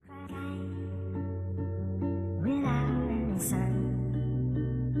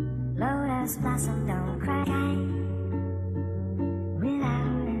sun. Lotus blossom don't cry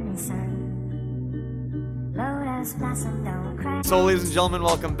without any sun. Lotus blossom don't cry. So, ladies and gentlemen,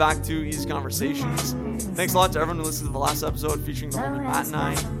 welcome back to Easy Conversations. Thanks a lot to everyone who listened to the last episode featuring the homie Matt and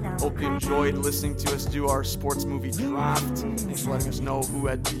I. Hope you enjoyed listening to us do our sports movie draft. Thanks for letting us know who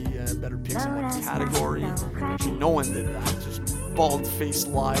had the better picks in what category. Actually, no one did that. Just bald-faced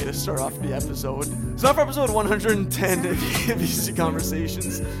lie to start off the episode. So now for episode 110 of Easy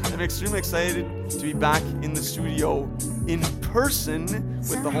Conversations, I'm extremely excited to be back in the studio in person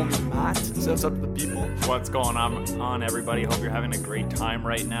with the homie Matt. So what's up to the people? What's going on, everybody? Hope you're having a great time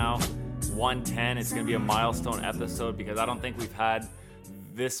right now. 110, it's going to be a milestone episode because I don't think we've had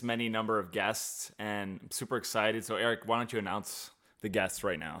this many number of guests, and I'm super excited. So Eric, why don't you announce the guests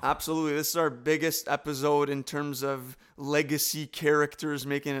right now? Absolutely. This is our biggest episode in terms of legacy characters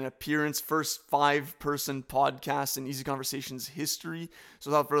making an appearance. First 5-person podcast in Easy Conversations history. So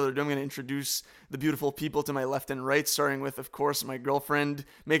without further ado, I'm going to introduce the beautiful people to my left and right, starting with, of course, my girlfriend,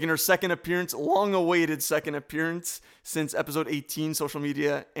 making her second appearance, long-awaited second appearance since episode 18, Social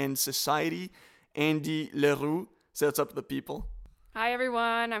Media and Society, Andy Leroux. Say what's up to the people. Hi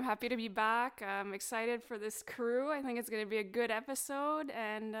everyone, I'm happy to be back. I'm excited for this crew. I think it's going to be a good episode,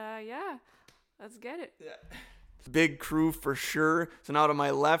 and yeah, let's get it. Yeah. Big crew for sure. So now to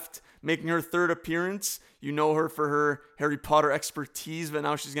my left, making her third appearance. You know her for her Harry Potter expertise, but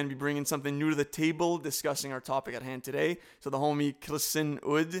now she's going to be bringing something new to the table, discussing our topic at hand today. So the homie Christine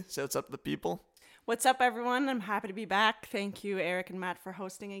Houde. Say what's up to the people. What's up, everyone? I'm happy to be back. Thank you, Eric and Matt, for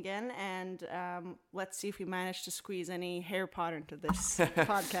hosting again. And let's see if we manage to squeeze any Harry Potter into this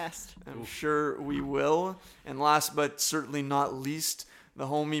podcast. I'm sure we will. And last but certainly not least, the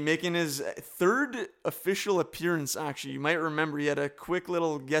homie making his third official appearance, actually. You might remember he had a quick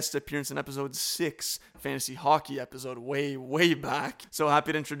little guest appearance in episode 6, fantasy hockey episode, way back. So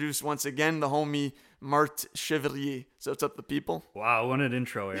happy to introduce once again the homie Mart Chevrier. So what's up, the people? Wow, what an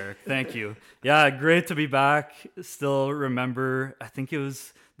intro, Eric. Thank you. Yeah, great to be back. Still remember, I think it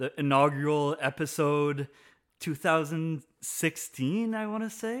was the inaugural episode 2016, I want to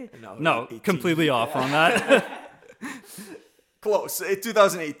say. No, 18. Completely off on that. Close.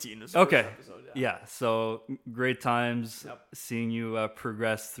 2018 was the okay. first episode, yeah, so great times seeing you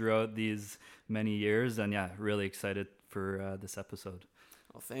progress throughout these many years. And yeah, really excited for this episode.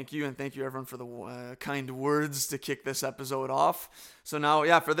 Well, thank you, and thank you everyone for the kind words to kick this episode off. So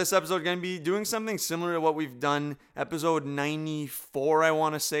now, for this episode, we're going to be doing something similar to what we've done episode 94, I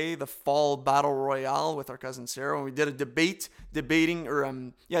want to say, the Fall Battle Royale with our cousin Sarah. When we did a debating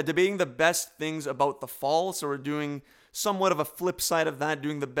the best things about the fall. So we're doing somewhat of a flip side of that,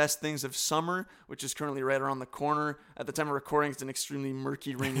 doing the best things of summer, which is currently right around the corner. At the time of recording, it's an extremely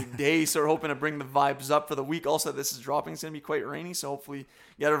murky, rainy day, so we're hoping to bring the vibes up for the week. Also, this is dropping, it's going to be quite rainy, so hopefully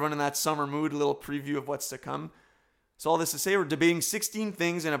get everyone in that summer mood, a little preview of what's to come. So all this to say, we're debating 16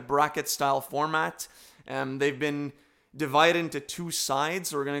 things in a bracket-style format. They've been divided into 2 sides,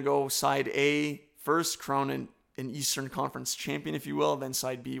 so we're going to go side A first, crown an Eastern Conference champion, if you will, then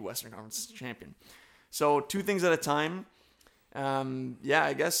side B, Western Conference champion. So 2 things at a time.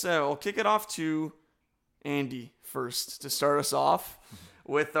 I guess I'll kick it off to Andy first to start us off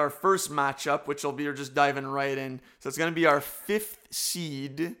with our first matchup, which will be, we're just diving right in. So it's going to be our 5th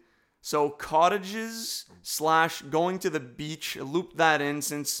seed. So cottages / going to the beach. Loop that in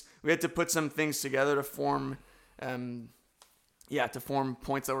since we had to put some things together to form, points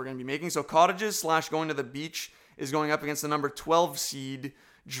that we're going to be making. So cottages / going to the beach is going up against the number 12 seed.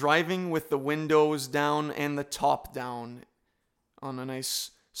 Driving with the windows down and the top down on a nice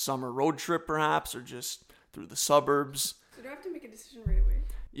summer road trip, perhaps, or just through the suburbs. So do I have to make a decision right away?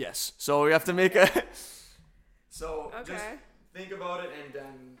 Yes. So we have to make a... So okay. Just think about it,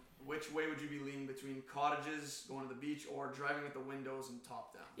 and which way would you be leaning between cottages, going to the beach, or driving with the windows and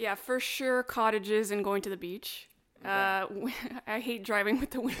top down? Yeah, for sure cottages and going to the beach. Okay. I hate driving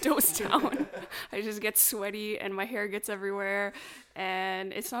with the windows down. I just get sweaty and my hair gets everywhere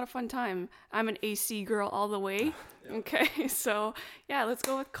and it's not a fun time. I'm an AC girl all the way. Yeah. Okay, so yeah, let's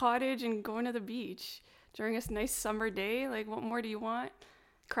go with cottage and going to the beach during a nice summer day. Like, what more do you want?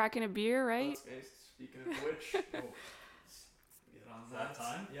 Cracking a beer, right? Okay, speaking of which, get on that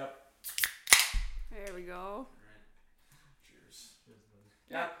time. Yep. There we go. All right. Cheers.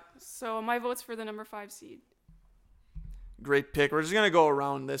 Yeah. So my vote's for the number 5 seed. Great pick. We're just going to go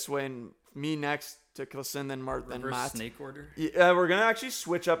around this way, and me next to Christine, then Mart, then Matt. Snake order? Yeah, we're going to actually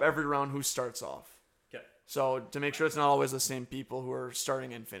switch up every round who starts off. Okay. So to make sure it's not always the same people who are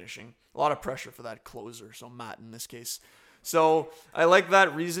starting and finishing. A lot of pressure for that closer, so Matt in this case. So I like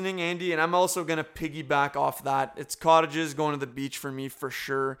that reasoning, Andy, and I'm also going to piggyback off that. It's cottages going to the beach for me for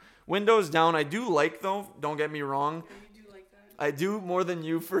sure. Windows down, I do like though, don't get me wrong. You do like that? I do more than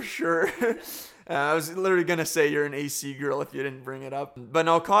you for sure. I was literally going to say you're an AC girl if you didn't bring it up. But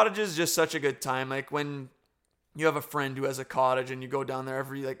no, cottages is just such a good time. Like when you have a friend who has a cottage and you go down there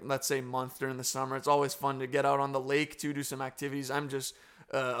every, like, let's say month during the summer, it's always fun to get out on the lake to do some activities. I'm just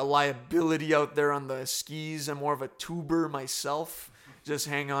a liability out there on the skis. I'm more of a tuber myself, just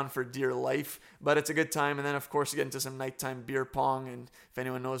hang on for dear life, but it's a good time. And then of course you get into some nighttime beer pong, and if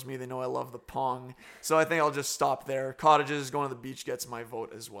anyone knows me, they know I love the pong. So I think I'll just stop there. Cottages, going to the beach gets my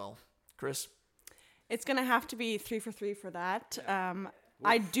vote as well. Chris? It's going to have to be 3 for 3 for that.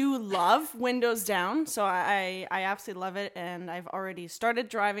 I do love windows down, so I absolutely love it, and I've already started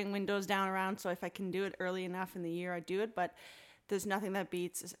driving windows down around, so if I can do it early enough in the year, I do it, but there's nothing that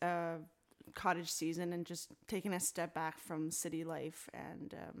beats cottage season and just taking a step back from city life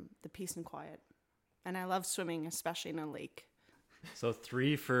and the peace and quiet. And I love swimming, especially in a lake. So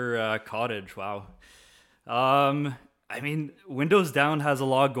 3 for cottage. Wow. I mean, windows down has a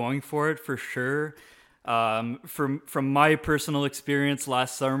lot going for it for sure. From my personal experience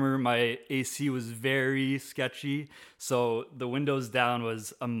last summer, my AC was very sketchy, so the windows down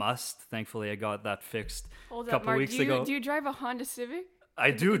was a must. Thankfully, I got that fixed a couple weeks ago. Do you drive a Honda Civic? I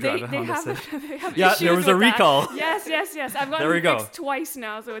do drive a Honda Civic. They have Yeah, issues there was a with that. recall. Yes. I've gotten There we it go. fixed twice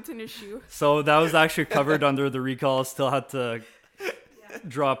now, so it's an issue. So that was actually covered under the recall. Still had to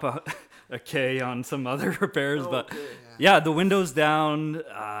drop a K on some other repairs, but yeah, the windows down,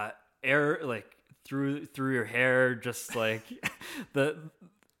 air like through your hair, just like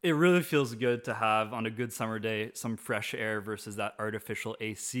it really feels good to have on a good summer day some fresh air versus that artificial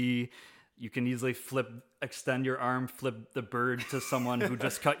AC. You can easily extend your arm, flip the bird to someone who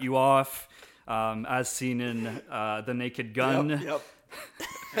just cut you off, as seen in The Naked Gun. Yep.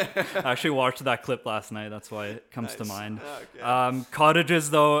 I actually watched that clip last night. That's why it comes to mind. Okay. Cottages,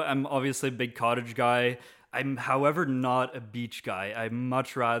 though, I'm obviously a big cottage guy. I'm, however, not a beach guy. I'd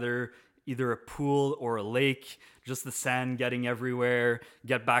much rather either a pool or a lake, just the sand getting everywhere.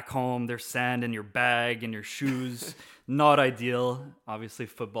 Get back home, there's sand in your bag and your shoes. Not ideal. Obviously,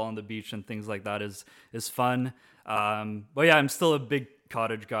 football on the beach and things like that is fun. But yeah, I'm still a big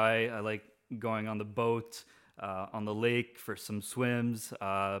cottage guy. I like going on the boat, on the lake for some swims.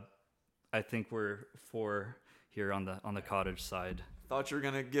 I think we're 4 here on the cottage side. Thought you were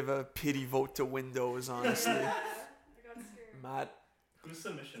gonna give a pity vote to windows, honestly. Matt. Whose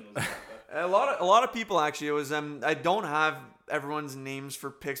submission was that? A lot of people actually. It was I don't have everyone's names for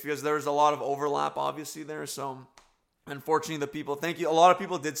picks because there was a lot of overlap obviously there. So unfortunately, thank you. A lot of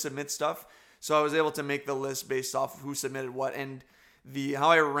people did submit stuff, so I was able to make the list based off of who submitted what, and how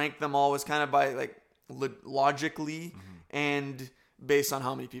I ranked them all was kind of by like logically and based on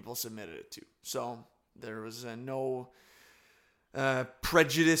how many people submitted it to. So there was no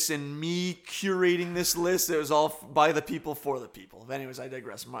prejudice in me curating this list. It was all by the people for the people. But anyways, I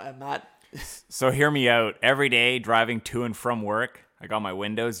digress. Matt? So hear me out. Every day driving to and from work, I got my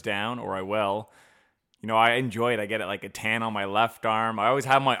windows down, or I will. You know, I enjoy it. I get it like a tan on my left arm. I always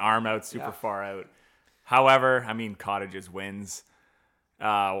have my arm out super far out. However, I mean, cottages wins.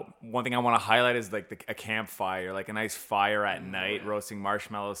 One thing I want to highlight is like a campfire, like a nice fire at night, roasting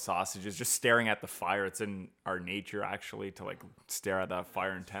marshmallows, sausages, just staring at the fire. It's in our nature actually to like stare at that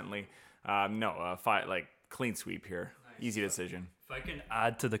fire intently. Fire, like clean sweep here. Nice. Easy decision. If I can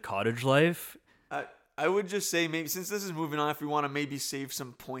add to the cottage life, I would just say maybe since this is moving on, if we want to maybe save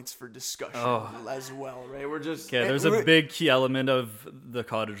some points for discussion as well, right? We're just there's a big key element of the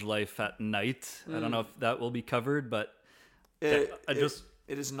cottage life at night. I don't know if that will be covered, but it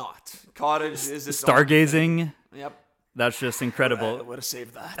is not. Cottage is its stargazing. Yep. That's just incredible. I would have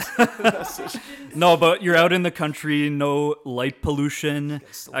saved that. No, but you're out in the country, no light pollution.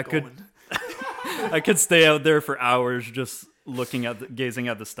 I could stay out there for hours just gazing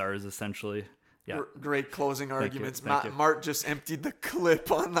at the stars, essentially. Yeah. Great closing arguments. Thank you. Mart just emptied the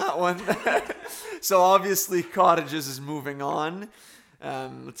clip on that one. So obviously cottages is moving on.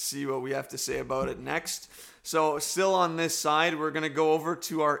 Let's see what we have to say about it next. So still on this side, we're going to go over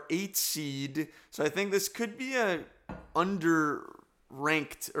to our 8 seed. So I think this could be a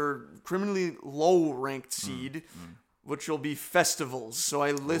under-ranked or criminally low-ranked seed, which will be festivals. So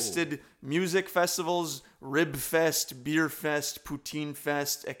I listed music festivals, rib fest, beer fest, poutine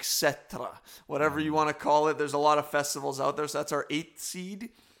fest, etc. Whatever you want to call it. There's a lot of festivals out there. So that's our 8th seed.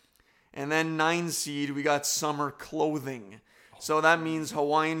 And then 9 seed, we got summer clothing. So that means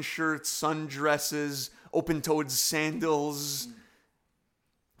Hawaiian shirts, sundresses, open-toed sandals,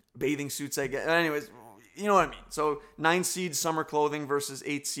 bathing suits, I guess. Anyways, you know what I mean. So 9 seed summer clothing versus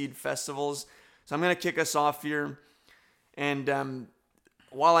 8 seed festivals. So I'm going to kick us off here. And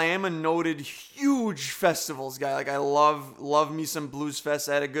while I am a noted huge festivals guy, like I love me some Blues Fest.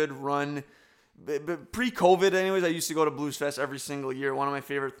 I had a good run. But pre-COVID anyways, I used to go to Blues Fest every single year. One of my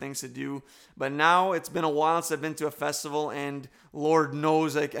favorite things to do. But now it's been a while since I've been to a festival, and Lord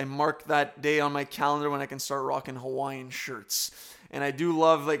knows I mark that day on my calendar when I can start rocking Hawaiian shirts. And I do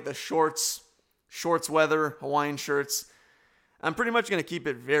love like the shorts weather, Hawaiian shirts. I'm pretty much going to keep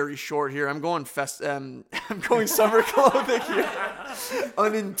it very short here. I'm going I'm going summer clothing here.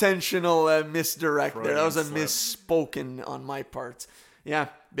 Unintentional misdirect there. That was a misspoken on my part. Yeah,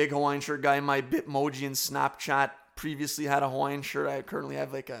 big Hawaiian shirt guy. My Bitmoji and Snapchat previously had a Hawaiian shirt. I currently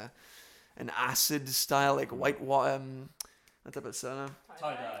have like an acid style, like white, what type of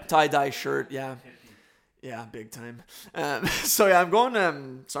tie-dye shirt. Yeah, yeah, big time. So yeah, I'm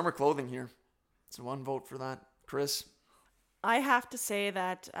going summer clothing here. It's 1 vote for that, Chris. I have to say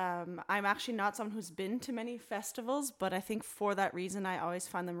that I'm actually not someone who's been to many festivals, but I think for that reason, I always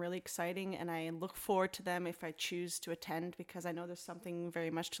find them really exciting, and I look forward to them if I choose to attend, because I know there's something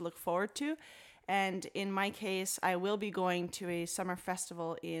very much to look forward to. And in my case, I will be going to a summer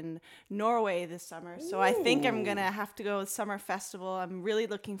festival in Norway this summer. So I think I'm going to have to go with Summer Festival. I'm really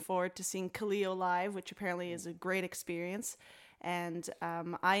looking forward to seeing Kaleo live, which apparently is a great experience. And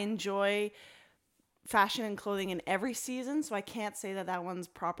I enjoy fashion and clothing in every season, so I can't say that one's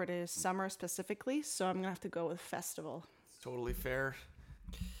proper to summer specifically, so I'm gonna have to go with festival. Totally fair.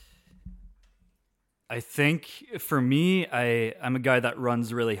 I think for me, I'm a guy that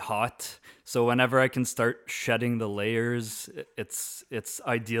runs really hot, so whenever I can start shedding the layers, it's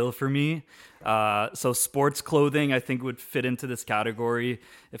ideal for me. So sports clothing I think would fit into this category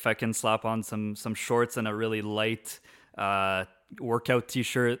if I can slap on some shorts and a really light workout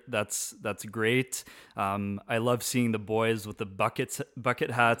t-shirt. That's great. I love seeing the boys with the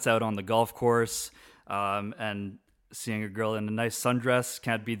bucket hats out on the golf course, and seeing a girl in a nice sundress.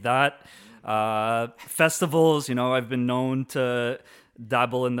 Can't beat that. Festivals, I've been known to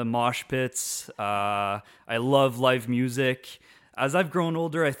dabble in the mosh pits. I love live music. As I've grown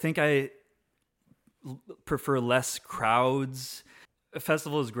older, I think I prefer less crowds. A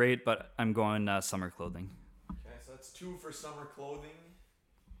festival is great, but I'm going summer clothing. That's 2 for summer clothing.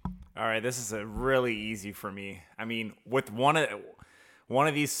 All right, this is really easy for me. I mean, with one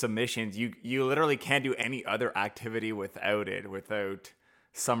of these submissions, you literally can't do any other activity without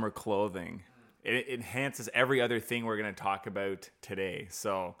summer clothing. It enhances every other thing we're going to talk about today.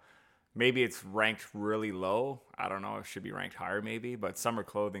 So maybe it's ranked really low. I don't know. It should be ranked higher maybe, but summer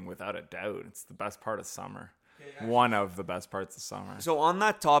clothing, without a doubt, it's the best part of summer. One of the best parts of summer. So on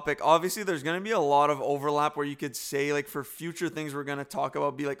that topic, obviously there's going to be a lot of overlap where you could say, like, for future things we're going to talk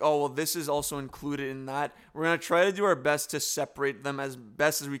about, be like, oh, well, this is also included in that. We're going to try to do our best to separate them as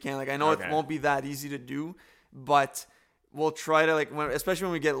best as we can. Like, I know It won't be that easy to do, but we'll try to, like, especially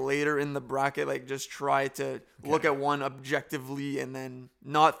when we get later in the bracket, like, just try to look at one objectively and then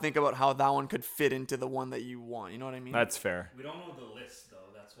not think about how that one could fit into the one that you want. You know what I mean? That's fair. We don't know the list, though.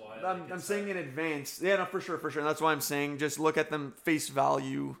 That's why I'm saying in advance. Yeah, no, for sure. And that's why I'm saying just look at them face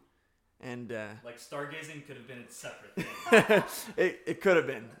value, and like stargazing could have been a separate thing. it could have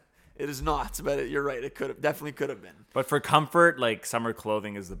been. It is not, but you're right. It definitely could have been. But for comfort, like, summer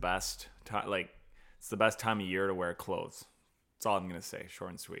clothing is the best. It's the best time of year to wear clothes. That's all I'm gonna say.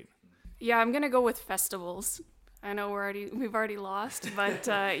 Short and sweet. Yeah, I'm gonna go with festivals. I know we've already lost, but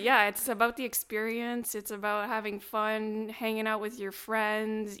yeah, it's about the experience. It's about having fun, hanging out with your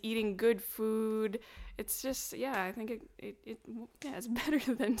friends, eating good food. It's just, yeah, I think it's better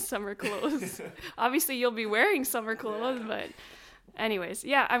than summer clothes. Obviously, you'll be wearing summer clothes, but anyways,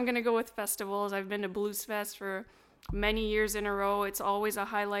 yeah, I'm gonna go with festivals. I've been to Blues Fest for many years in a row. It's always a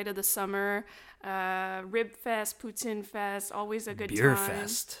highlight of the summer. Rib Fest, Poutine Fest, always a good Beer time.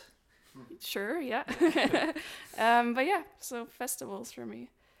 Fest. Sure, yeah. But yeah, so festivals for me.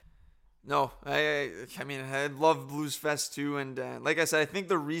 No, I mean, I love Blues Fest too, and like I said, I think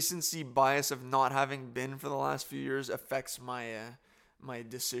the recency bias of not having been for the last few years affects my my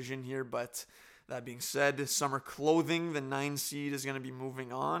decision here. But that being said, summer clothing, the 9 seed is going to be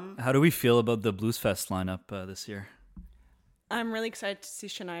moving on. How do we feel about the Blues Fest lineup this year? I'm really excited to see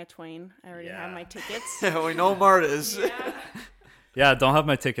Shania Twain. I already have my tickets. We know Mart is. Yeah, don't have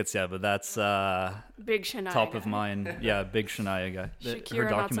my tickets yet, but that's Big Shania top guy. of mind. Yeah, big Shania guy. Shakira, Her not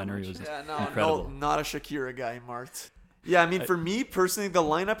so documentary much. was No, incredible. not a Shakira guy, Mart. Yeah, I mean, for me personally, the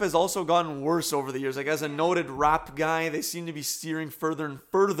lineup has also gotten worse over the years. Like, as a noted rap guy, they seem to be steering further and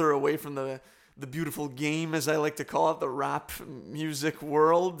further away from the the beautiful game, as I like to call it, the rap music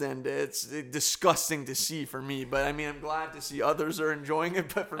world, and it's disgusting to see for me. But I mean, I'm glad to see others are enjoying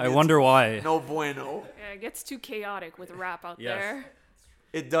it. But for me, I wonder why. no bueno. Yeah, it gets too chaotic with rap out Yes. there.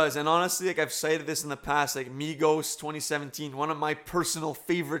 It does, and honestly, like I've cited this in the past, like Migos 2017, one of my personal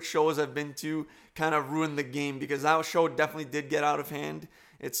favorite shows I've been to, kind of ruined the game because that show definitely did get out of hand.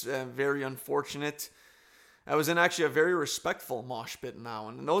 It's very unfortunate. I was in actually a very respectful mosh pit in that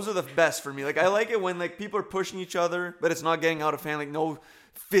one, and those are the best for me. Like I like it when like people are pushing each other, but it's not getting out of hand. Like no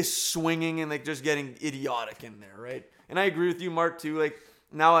fist swinging and like just getting idiotic in there, right? And I agree with you, Mart, too. Like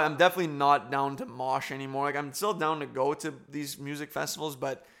now I'm definitely not down to mosh anymore. Like I'm still down to go to these music festivals,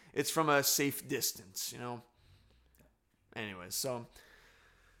 but it's from a safe distance, you know. Anyways, so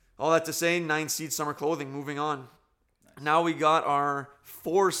all that to say, 9 seed summer clothing. Moving on. Now we got our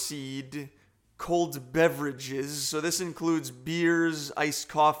 4 seed cold beverages. So this includes beers, iced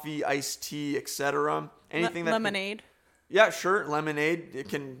coffee, iced tea, etc. Anything that lemonade. Yeah, sure. Lemonade. It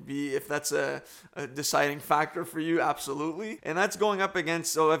can be, if that's a deciding factor for you, absolutely. And that's going up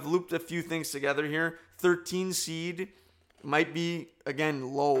against, so I've looped a few things together here. 13 seed might be,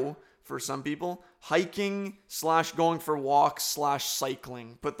 again, low for some people. Hiking / going for walks /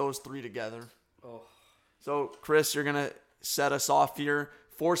 cycling. Put those 3 together. Oh. So, Chris, you're going to set us off here.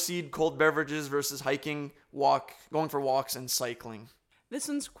 4 seed cold beverages versus hiking, going for walks, and cycling. This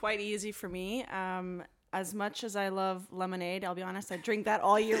one's quite easy for me. As much as I love lemonade, I'll be honest, I drink that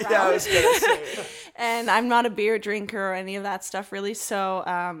all year round. Yeah, I was gonna say. And I'm not a beer drinker or any of that stuff really. So,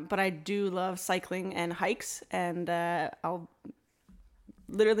 but I do love cycling and hikes. And I'll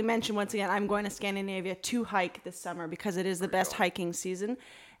literally mention once again, I'm going to Scandinavia to hike this summer because it is the best hiking season.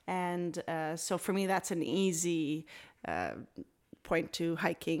 And so for me, that's an easy point to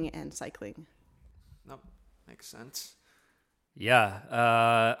hiking and cycling. Nope, makes sense. Yeah,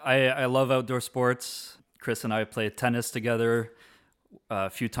 I love outdoor sports. Chris and I play tennis together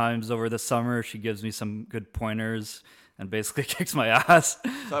a few times over the summer. She gives me some good pointers and basically kicks my ass.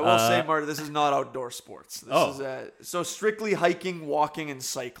 So I will say, Marta, this is not outdoor sports. This is so strictly hiking, walking, and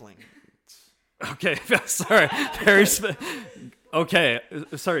cycling. Okay, sorry. Very okay,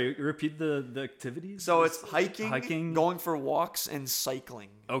 sorry. Repeat the activities. So it's hiking, going for walks, and cycling.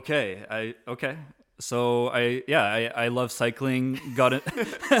 Okay, So I love cycling. Got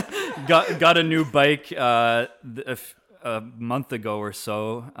a new bike a month ago or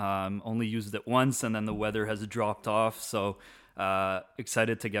so. Only used it once, and then the weather has dropped off. So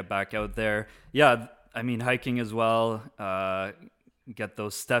excited to get back out there. Yeah, I mean hiking as well. Get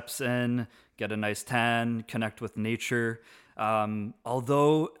those steps in, get a nice tan, connect with nature.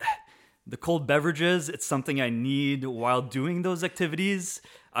 Although the cold beverages, it's something I need while doing those activities.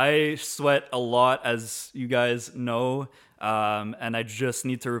 I sweat a lot, as you guys know, and I just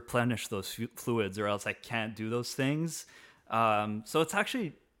need to replenish those fluids or else I can't do those things. So it's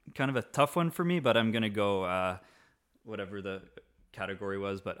actually kind of a tough one for me, but I'm going to go whatever the category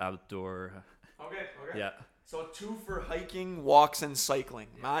was, but outdoor. Okay. Yeah. So 2 for hiking, walks, and cycling.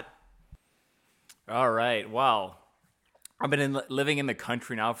 Matt? All right. Well, I've been living in the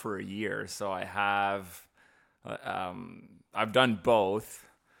country now for a year, so I have I've done both.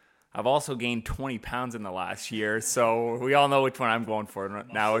 I've also gained 20 pounds in the last year, so we all know which one I'm going for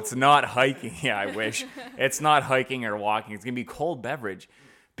now. It's not hiking. Yeah, I wish. It's not hiking or walking. It's going to be cold beverage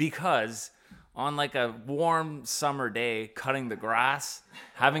because on like a warm summer day, cutting the grass,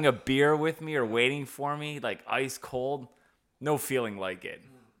 having a beer with me or waiting for me, like ice cold, no feeling like it.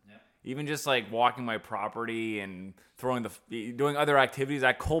 Even just like walking my property and doing other activities,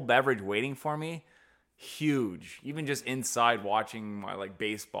 that cold beverage waiting for me, huge. Even just inside watching my like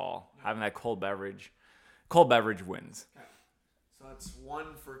baseball, having that cold beverage wins. Okay. So that's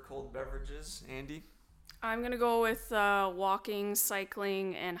 1 for cold beverages. Andy? I'm going to go with walking,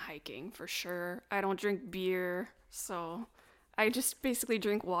 cycling, and hiking for sure. I don't drink beer, so I just basically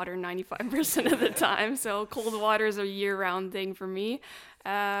drink water 95% of the time. So cold water is a year-round thing for me.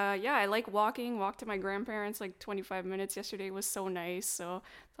 Yeah, I like walking. Walked to my grandparents like 25 minutes yesterday. Was so nice. So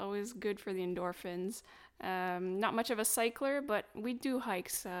it's always good for the endorphins. Not much of a cycler, but we do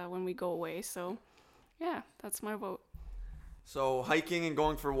hikes when we go away. So yeah, that's my vote. So hiking and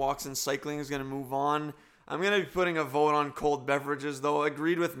going for walks and cycling is going to move on. I'm going to be putting a vote on cold beverages, though.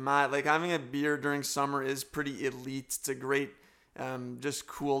 Agreed with Matt. Like having a beer during summer is pretty elite. It's a great just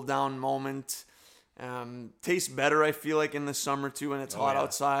cool down moment. Tastes better, I feel like, in the summer too when it's hot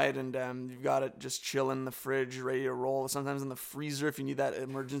outside and you've got it just chill in the fridge, ready to roll. Sometimes in the freezer if you need that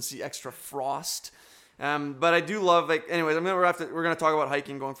emergency extra frost. But I do love, like, anyways, we're gonna talk about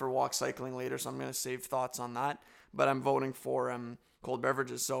hiking, going for walk, cycling later, so I'm gonna save thoughts on that. But I'm voting for cold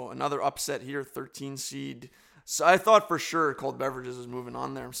beverages. So another upset here, 13 seed. So I thought for sure cold beverages was moving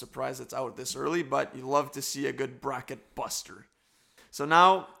on there. I'm surprised it's out this early, but you love to see a good bracket buster. So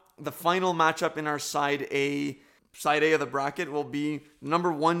now the final matchup in our side A of the bracket will be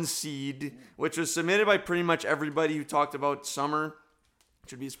number 1 seed, which was submitted by pretty much everybody who talked about summer.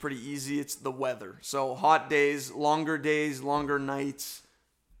 Should be pretty easy. It's the weather. So hot days, longer nights,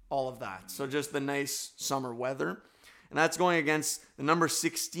 all of that. So just the nice summer weather. And that's going against the number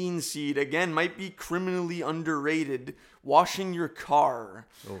 16 seed. Again, might be criminally underrated. Washing your car.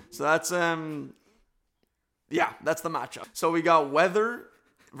 Oh. So that's that's the matchup. So we got weather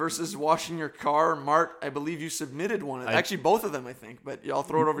versus washing your car. Mart, I believe you submitted one. Actually, both of them, I think. But I'll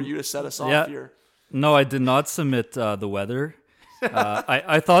throw it over to you to set us off here. No, I did not submit the weather.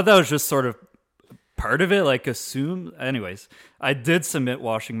 I thought that was just sort of part of it, like assume. Anyways, I did submit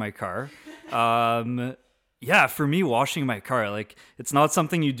washing my car. For me, washing my car, like it's not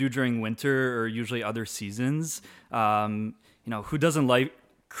something you do during winter or usually other seasons. Who doesn't like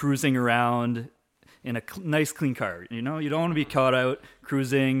cruising around in a nice clean car? You don't want to be caught out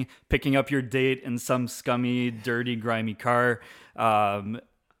cruising, picking up your date in some scummy, dirty, grimy car.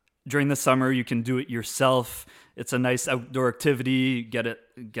 During the summer, you can do it yourself. It's a nice outdoor activity. Get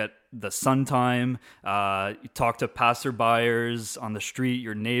the sun time. You talk to passerbyers on the street,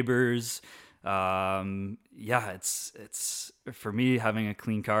 your neighbors. It's for me, having a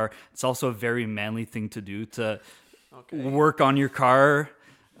clean car. It's also a very manly thing to do, to work on your car.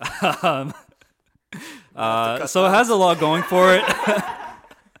 So it has a lot going for it.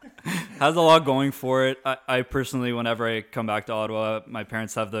 I personally, whenever I come back to Ottawa, my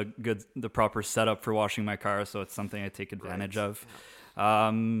parents have the proper setup for washing my car, so it's something I take advantage of.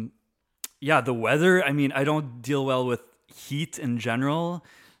 The weather, I don't deal well with heat in general.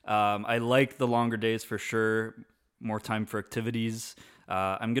 I like the longer days for sure, more time for activities.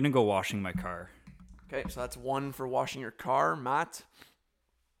 I'm going to go washing my car. Okay, so that's 1 for washing your car. Matt?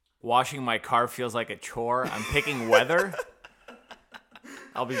 Washing my car feels like a chore. I'm picking weather.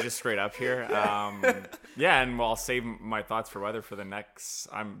 I'll be just straight up here. And I'll save my thoughts for weather for the next.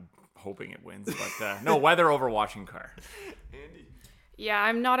 I'm hoping it wins, but no, weather over washing car. Andy? Yeah,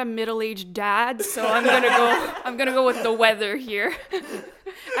 I'm not a middle-aged dad, so I'm gonna go with the weather here.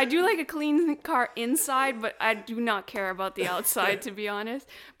 I do like a clean car inside, but I do not care about the outside, to be honest.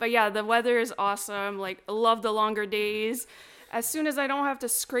 But yeah, the weather is awesome. Like, I love the longer days. As soon as I don't have to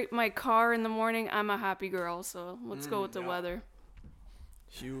scrape my car in the morning, I'm a happy girl. So let's go with the weather.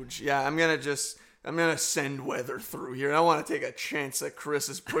 Huge. Yeah, I'm gonna send weather through here. I don't want to take a chance that Chris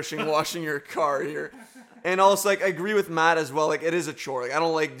is pushing washing your car here. And also, I agree with Matt as well. It is a chore. I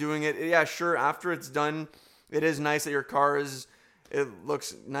don't like doing it. Yeah, sure, after it's done, it is nice that your car it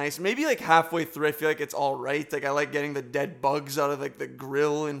looks nice. Maybe halfway through, I feel like it's all right. I like getting the dead bugs out of the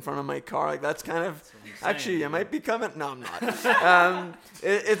grill in front of my car. That's kind of, actually, I might be coming. No, I'm not.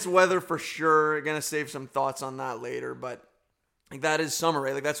 It's weather for sure. Gonna save some thoughts on that later, but that is summer,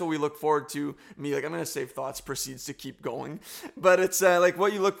 right? That's what we look forward to. I'm gonna save thoughts, proceeds to keep going. But it's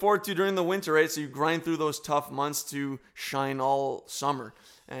what you look forward to during the winter, right? So you grind through those tough months to shine all summer.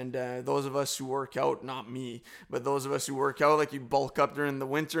 And those of us who work out, not me, but those of us who work out, you bulk up during the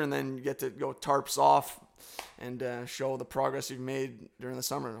winter and then you get to go tarps off and show the progress you've made during the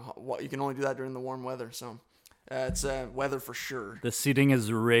summer. You can only do that during the warm weather. So it's weather for sure. The seating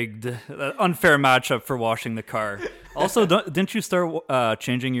is rigged. Unfair matchup for washing the car. Also, didn't you start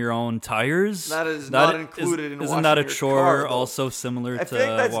changing your own tires? That is not included in washing your car. Isn't that a chore also similar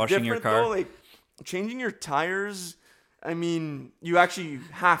to washing your car? Though, changing your tires, you actually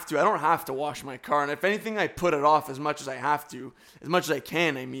have to. I don't have to wash my car. And if anything, I put it off as much as I have to, as much as I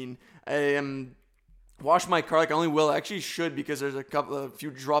can. I wash my car I only will. I actually should, because there's a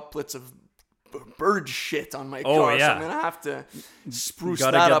few droplets of bird shit on my car. Yeah. So I'm going to have to spruce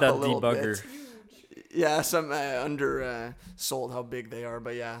that up a little bit. Yeah, some sold how big they are.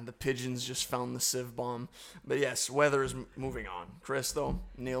 But yeah, the pigeons just found the sieve bomb. But yes, weather is moving on. Chris, though,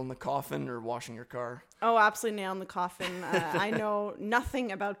 nail in the coffin or washing your car? Oh, absolutely nail in the coffin. I know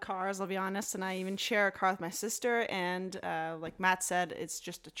nothing about cars, I'll be honest. And I even share a car with my sister. And like Matt said, it's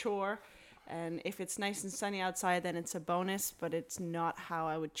just a chore. And if it's nice and sunny outside, then it's a bonus. But it's not how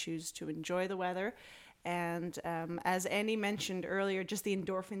I would choose to enjoy the weather. And as Andy mentioned earlier, just the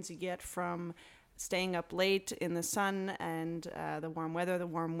endorphins you get from staying up late in the sun and the warm weather, the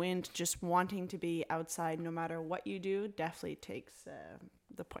warm wind, just wanting to be outside no matter what you do, definitely takes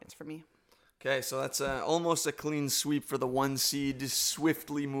the points for me. Okay, so that's almost a clean sweep for the 1 seed,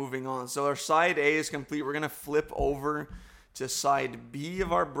 swiftly moving on. So our side A is complete. We're going to flip over to side B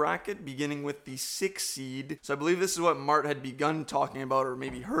of our bracket, beginning with the 6 seed. So I believe this is what Mart had begun talking about, or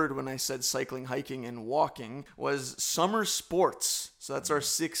maybe heard when I said cycling, hiking, and walking, was summer sports. So that's our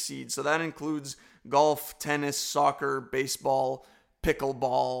 6 seed. So that includes golf, tennis, soccer, baseball,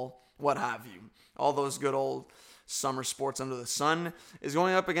 pickleball, what have you. All those good old summer sports under the sun, is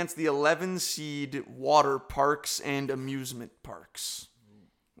going up against the 11 seed water parks and amusement parks.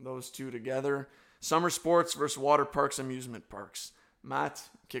 Those two together. Summer sports versus water parks, amusement parks. Matt,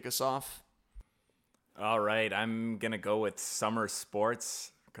 kick us off. All right, I'm going to go with summer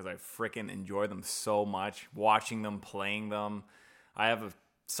sports because I freaking enjoy them so much. Watching them, playing them. I have a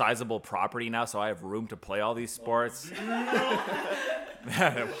sizable property now, so I have room to play all these sports.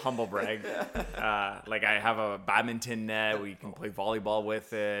 Humble brag. Like I have a badminton net. We can play volleyball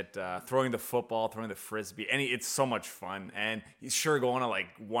with it. Throwing the football, throwing the frisbee. It's so much fun. And sure, going to like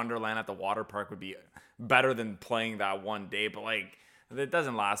Wonderland at the water park would be better than playing that one day. But like it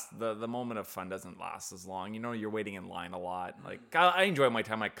doesn't last. The moment of fun doesn't last as long. You know, you're waiting in line a lot. Like I enjoy my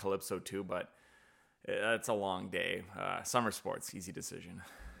time at Calypso too, but it's a long day. Summer sports, easy decision.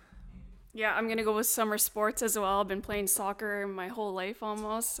 Yeah, I'm going to go with summer sports as well. I've been playing soccer my whole life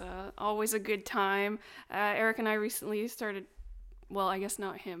almost. Always a good time. Eric and I recently started, well, I guess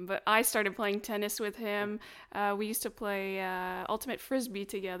not him, but I started playing tennis with him. We used to play ultimate frisbee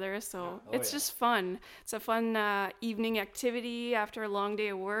together, so it's just fun. It's a fun evening activity after a long day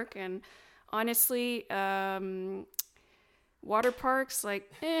of work. And honestly, water parks,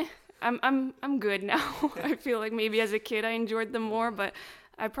 like, I'm good now. I feel like maybe as a kid I enjoyed them more, but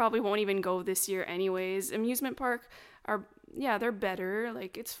I probably won't even go this year anyways. Amusement park they're better.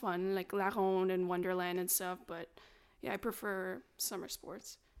 Like, it's fun, like La Ronde and Wonderland and stuff. But yeah, I prefer summer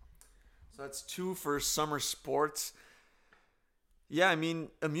sports. So that's 2 for summer sports. Yeah, I mean,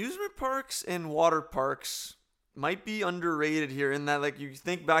 amusement parks and water parks might be underrated here in that, like, you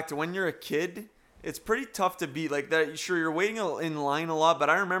think back to when you're a kid, it's pretty tough to beat like that. Sure, you're waiting in line a lot, but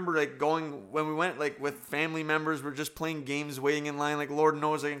I remember like going when we went like with family members, we're just playing games, waiting in line. Like Lord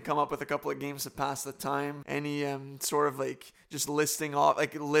knows I can come up with a couple of games to pass the time. Any sort of like just listing off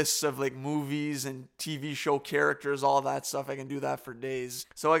like lists of like movies and TV show characters, all that stuff. I can do that for days.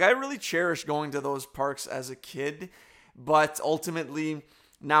 So like I really cherish going to those parks as a kid, but ultimately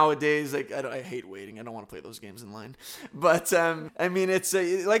nowadays, like I hate waiting. I don't want to play those games in line. But I mean, it's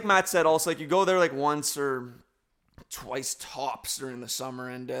like Matt said. Also, like you go there like once or twice tops during the summer,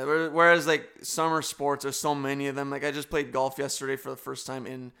 and whereas like summer sports, there's so many of them. Like I just played golf yesterday for the first time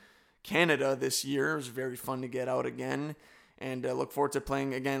in Canada this year. It was very fun to get out again, and look forward to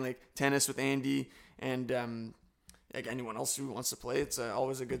playing again like tennis with Andy and like anyone else who wants to play. It's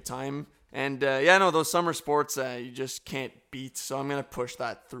always a good time. And those summer sports you just can't beat. So I'm going to push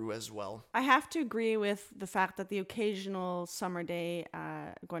that through as well. I have to agree with the fact that the occasional summer day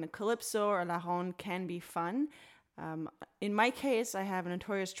going to Calypso or La Ronde can be fun. In my case, I have a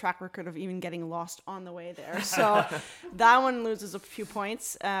notorious track record of even getting lost on the way there. So that one loses a few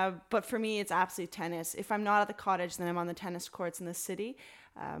points. But for me, it's absolutely tennis. If I'm not at the cottage, then I'm on the tennis courts in the city.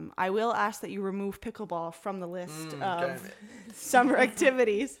 I will ask that you remove pickleball from the list of summer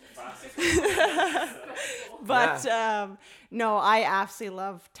activities. But no, I absolutely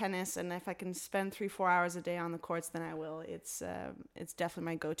love tennis, and if I can spend 3-4 hours a day on the courts, then I will. It's definitely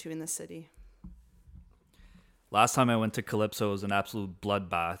my go-to in the city. Last time I went to Calypso was an absolute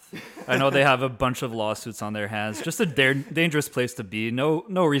bloodbath. I know they have a bunch of lawsuits on their hands. Just a dangerous place to be. No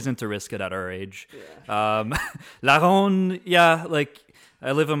reason to risk it at our age. Yeah. La Ronde, like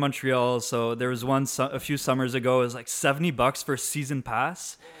I live in Montreal, so there was a few summers ago. It was like $70 for a season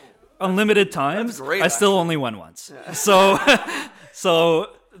pass, unlimited times. That's great, I still only went once. Yeah. So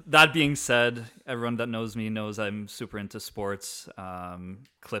that being said, everyone that knows me knows I'm super into sports.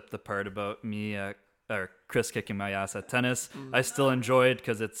 Clip the part about me. Or Chris kicking my ass at tennis. I still enjoy it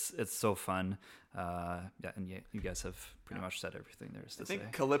because it's so fun. And you guys have pretty much said everything there is to say. I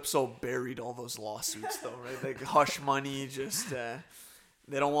think Calypso buried all those lawsuits though, right? Like hush money, just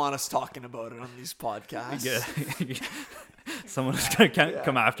they don't want us talking about it on these podcasts. Yeah. Someone's gonna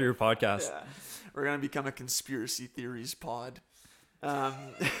come after your podcast. Yeah. We're gonna become a conspiracy theories pod.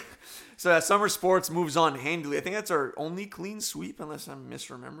 So summer sports moves on handily. I think that's our only clean sweep, unless I'm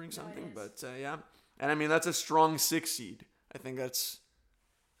misremembering something. But yeah. And I mean, that's a strong 6 seed. I think has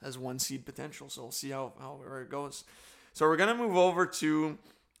 1 seed potential. So we'll see where it goes. So we're going to move over to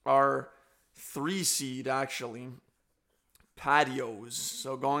our 3 seed, actually. patios.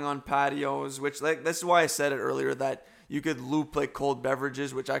 So going on patios, which like this is why I said it earlier that you could loop like cold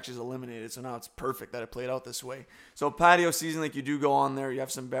beverages, which actually is eliminated. So now it's perfect that it played out this way. So patio season, like you do go on there, you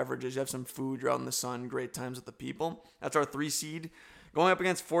have some beverages, you have some food, you're out in the sun, great times with the people. That's our 3 seed. Going up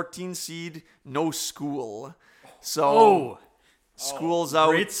against 14 seed, no school. So school's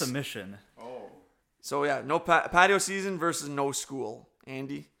out. Great submission. So yeah, no patio season versus no school.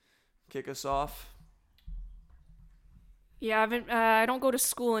 Andy, kick us off. Yeah, I don't go to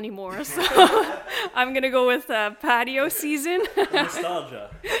school anymore, so I'm gonna go with patio season.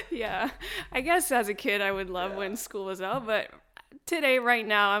 Nostalgia. Yeah, I guess as a kid I would love when school was out, but today, right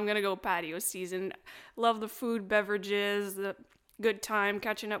now, I'm gonna go patio season. Love the food, beverages, the good time,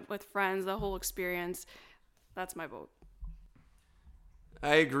 catching up with friends, the whole experience. That's my vote.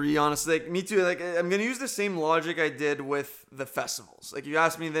 I agree, honestly. Like, me too. Like, I'm gonna use the same logic I did with the festivals. Like, you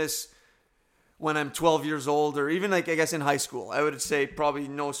asked me this when I'm 12 years old, or even like I guess in high school, I would say probably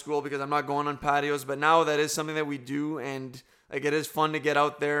no school because I'm not going on patios. But now that is something that we do, and like it is fun to get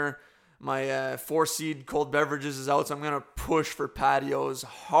out there. My 4 seed cold beverages is out, so I'm gonna push for patios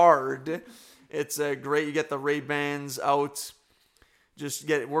hard. It's great. You get the Ray-Bans out. Just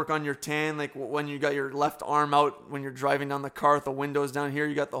work on your tan, like when you got your left arm out when you're driving down the car with the windows down here,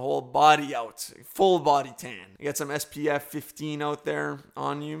 you got the whole body out, full body tan. You got some SPF 15 out there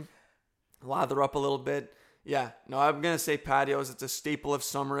on you. Lather up a little bit. Yeah, no, I'm going to say patios. It's a staple of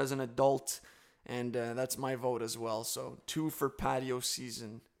summer as an adult, and that's my vote as well. So 2 for patio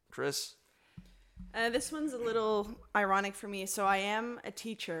season. Chris? This one's a little ironic for me. So I am a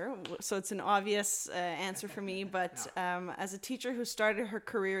teacher, so it's an obvious answer for me. But as a teacher who started her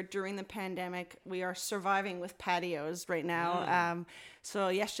career during the pandemic, we are surviving with patios right now. So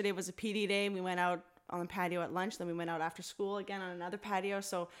yesterday was a PD day. We went out on the patio at lunch. Then we went out after school again on another patio.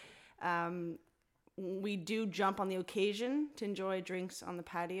 So we do jump on the occasion to enjoy drinks on the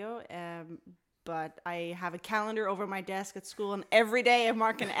patio. But I have a calendar over my desk at school, and every day I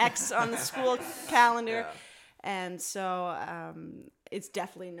mark an X on the school calendar. And so it's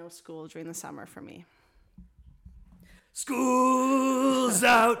definitely no school during the summer for me. School's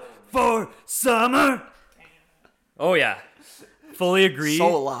out for summer. Oh, yeah. Fully agree.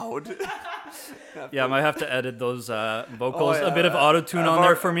 So loud. Yeah, I might have to edit those vocals. A bit of auto-tune on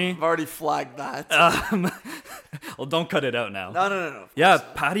there for me. I've already flagged that. Well, don't cut it out now. No. Yeah,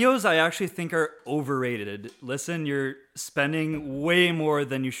 patios I actually think are overrated. Listen, you're spending way more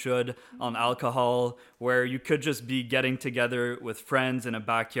than you should on alcohol, where you could just be getting together with friends in a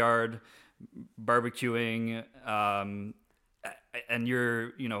backyard, barbecuing, and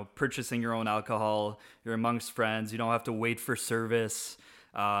you're, purchasing your own alcohol. You're amongst friends. You don't have to wait for service.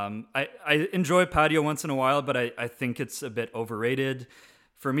 I enjoy patio once in a while, but I think it's a bit overrated.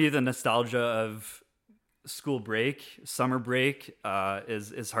 For me, the nostalgia of school break, summer break,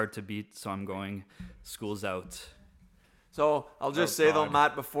 is hard to beat. So I'm going school's out. So I'll just say though,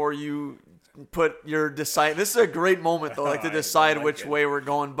 Matt, before you put your decide, this is a great moment though, like to decide which way we're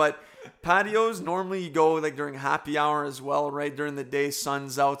going. But patios normally you go like during happy hour as well, right? During the day,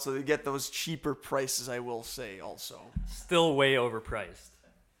 sun's out, so they get those cheaper prices. I will say also. Still way overpriced.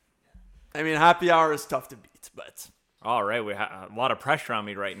 I mean, happy hour is tough to beat, but all right, we have a lot of pressure on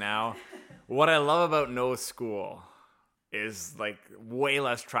me right now. What I love about no school is like way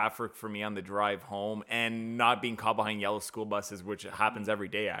less traffic for me on the drive home and not being caught behind yellow school buses, which happens every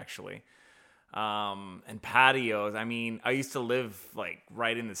day actually. And patios. I mean, I used to live like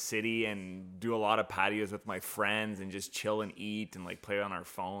right in the city and do a lot of patios with my friends and just chill and eat and like play on our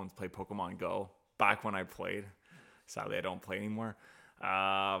phones, play Pokemon Go back when I played. Sadly, I don't play anymore.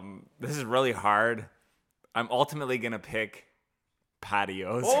 This is really hard. I'm ultimately going to pick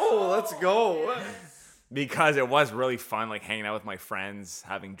patios. oh, let's go. Because it was really fun, like hanging out with my friends,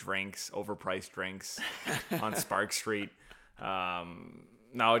 having drinks, overpriced drinks on Spark Street.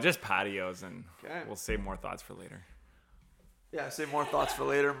 No, just patios, and we'll save more thoughts for later. Yeah, save more thoughts for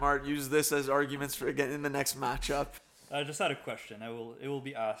later. Mart, use this as arguments for again in the next matchup. I just had a question. It will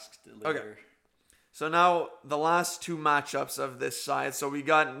be asked later. Okay. So now the last 2 matchups of this side. So we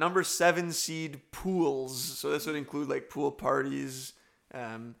got number 7 seed pools. So this would include like pool parties.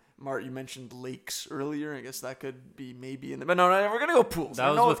 Mart, you mentioned lakes earlier. I guess that could be maybe in the. But no, we're gonna go pools.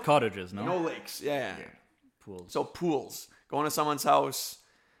 That was with cottages, no? No lakes. Yeah. Pools. So pools. Going to someone's house,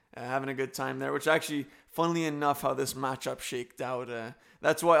 having a good time there. Which actually, funnily enough, how this matchup shaked out.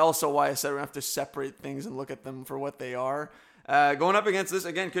 That's why I said we have to separate things and look at them for what they are. Going up against this,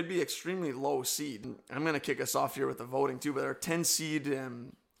 again, could be extremely low seed. I'm going to kick us off here with the voting, too, but our 10 seed,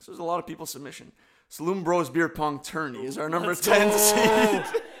 this was a lot of people's submission. Saloon Bros Beer Pong Tourney is our number 10 seed.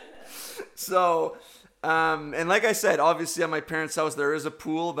 So, And like I said, obviously at my parents' house there is a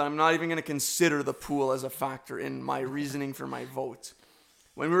pool, but I'm not even going to consider the pool as a factor in my reasoning for my vote.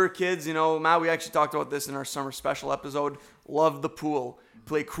 When we were kids, Matt, we actually talked about this in our summer special episode. Love the pool.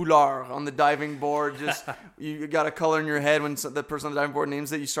 Play couleur on the diving board. Just you got a color in your head when the person on the diving board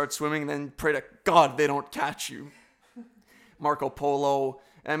names it. You start swimming, and then pray to God they don't catch you. Marco Polo.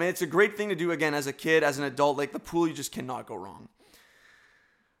 I mean, it's a great thing to do again as a kid, as an adult. Like the pool, you just cannot go wrong.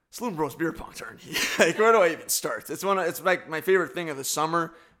 Saloon Bros beer pong tourney. Like, where do I even start? It's like my favorite thing of the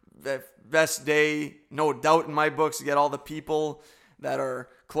summer. The best day, no doubt in my books, to get all the people that are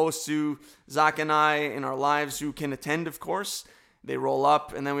close to Zach and I in our lives who can attend, of course. They roll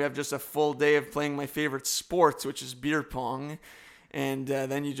up, and then we have just a full day of playing my favorite sports, which is beer pong. And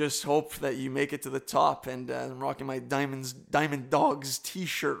then you just hope that you make it to the top. And I'm rocking my Diamond Dogs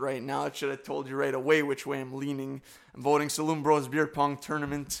t-shirt right now. I should have told you right away which way I'm leaning. I'm voting Saloon Bros Beer Pong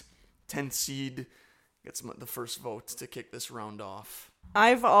Tournament, 10th seed. Gets the first vote to kick this round off.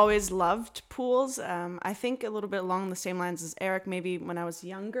 I've always loved pools. I think a little bit along the same lines as Eric. Maybe when I was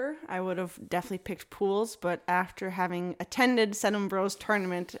younger, I would have definitely picked pools. But after having attended Saloon Bros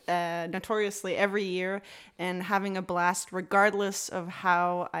tournament notoriously every year and having a blast, regardless of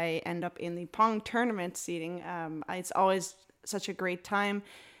how I end up in the Pong tournament seating, it's always such a great time.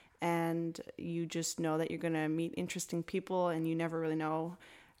 And you just know that you're going to meet interesting people, and you never really know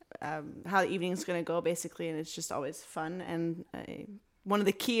how the evening's going to go, basically. And it's just always fun. And one of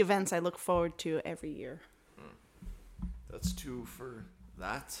the key events I look forward to every year. That's 2 for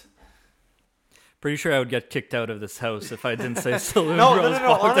that. Pretty sure I would get kicked out of this house if I didn't say Saloon No, Bros.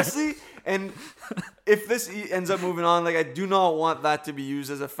 honestly, and if this ends up moving on, like, I do not want that to be used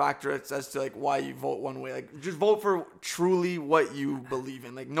as a factor as to, like, why you vote one way. Like, just vote for truly what you believe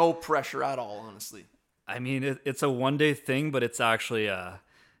in. Like, no pressure at all, honestly. I mean, it's a one-day thing, but it's actually a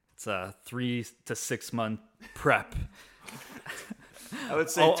 3 to 6 month prep. I would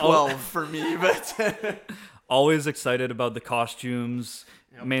say 12 for me, but always excited about the costumes,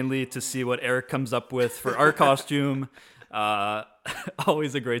 mainly to see what Eric comes up with for our costume.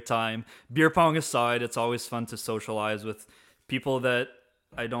 Always a great time. Beer pong aside, it's always fun to socialize with people that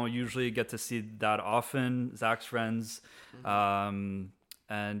I don't usually get to see that often, Zach's friends. And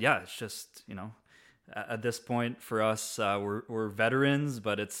yeah, it's just, at this point for us, we're veterans,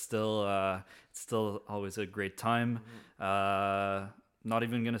 but it's still always a great time. Not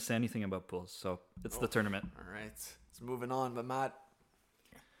even going to say anything about pools. So it's the tournament. All right. It's moving on. But Matt,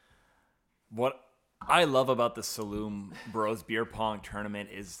 what I love about the Saloon Bros Beer Pong tournament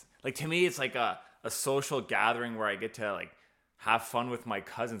is, like, to me, it's like a social gathering where I get to, like, have fun with my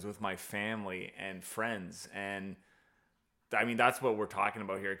cousins, with my family and friends. And I mean, that's what we're talking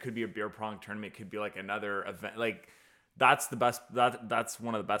about here. It could be a beer pong tournament. It could be like another event. Like, that's the best. That's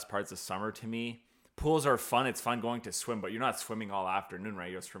one of the best parts of summer to me. Pools are fun. It's fun going to swim, but you're not swimming all afternoon,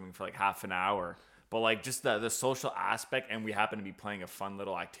 right? You're swimming for like half an hour. But like just the social aspect, and we happen to be playing a fun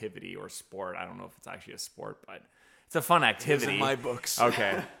little activity or sport. I don't know if it's actually a sport, but it's a fun activity. It's in my books.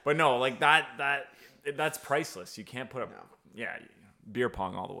 Okay. But no, like that's priceless. You can't put up, beer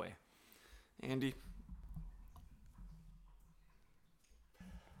pong all the way. Andy?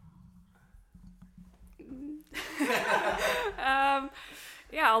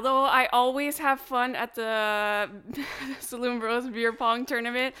 Yeah, although I always have fun at the Saloon Bros beer pong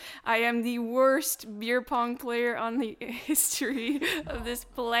tournament, I am the worst beer pong player on the history of this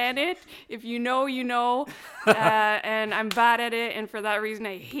planet. If you know, you know. And I'm bad at it, and for that reason,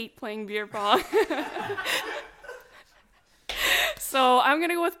 I hate playing beer pong. So I'm going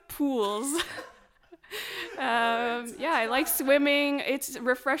to go with pools. Yeah, I like swimming. It's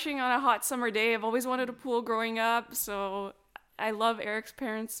refreshing on a hot summer day. I've always wanted a pool growing up, so I love Eric's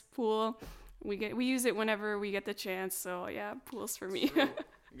parents' pool. We use it whenever we get the chance. So yeah, pools for me.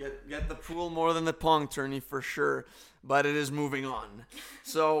 Get the pool more than the pong tourney for sure. But it is moving on.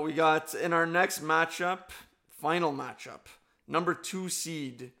 So we got in our next matchup, final matchup, number 2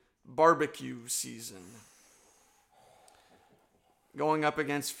 seed barbecue season, going up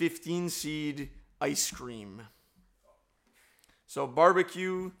against 15 seed ice cream. So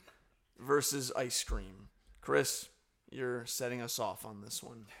barbecue versus ice cream. Chris, you're setting us off on this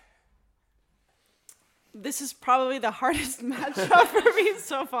one. This is probably the hardest matchup for me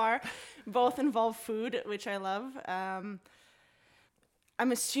so far. Both involve food, which I love. I'm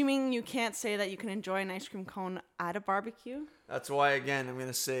assuming you can't say that you can enjoy an ice cream cone at a barbecue. That's why, again, I'm going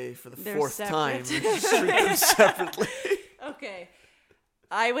to say for the They're 4th time, separate. we should treat them separately. Okay.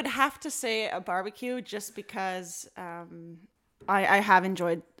 I would have to say a barbecue just because I have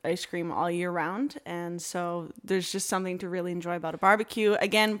enjoyed ice cream all year round, and so there's just something to really enjoy about a barbecue.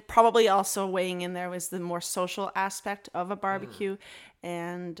 Again, probably also weighing in there was the more social aspect of a barbecue,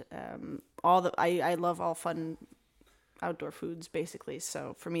 and I love all fun outdoor foods basically.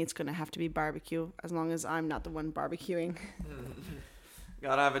 So for me, it's going to have to be barbecue as long as I'm not the one barbecuing.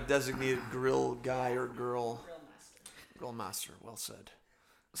 Gotta have a designated grill guy or girl. Grill master. Well said.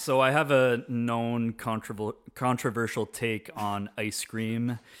 So I have a known controversial take on ice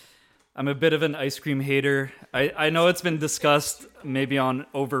cream. I'm a bit of an ice cream hater. I know it's been discussed maybe on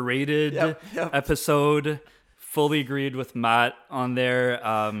overrated Yep. episode. Fully agreed with Matt on there.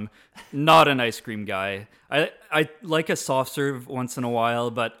 Not an ice cream guy. I like a soft serve once in a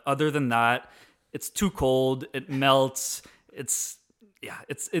while, but other than that, it's too cold. It melts.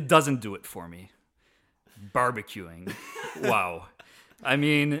 It doesn't do it for me. Barbecuing. Wow. I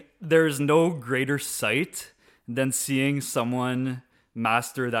mean, there's no greater sight than seeing someone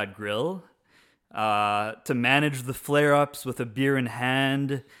master that grill. To manage the flare-ups with a beer in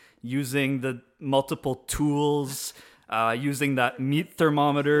hand, using the multiple tools, using that meat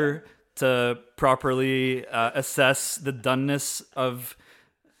thermometer to properly assess the doneness of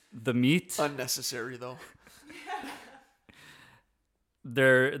the meat. Unnecessary though.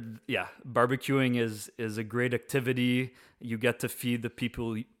 Barbecuing is a great activity. You get to feed the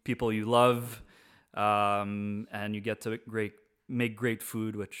people you love, and you get to make great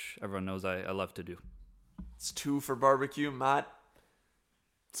food, which everyone knows I love to do. It's 2 for barbecue, Matt.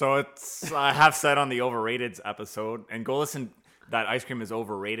 So I have said on the overrated episode, and go listen. That ice cream is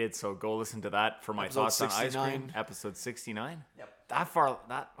overrated, so go listen to that for my Episode thoughts on ice 69. cream. Episode 69. Yep. Oh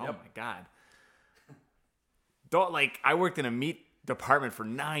my god. I worked in a meat department for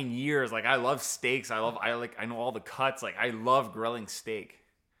 9 years. Like, I love steaks. I know all the cuts. Like, I love grilling steak.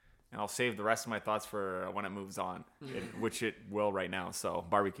 And I'll save the rest of my thoughts for when it moves on, which it will right now. So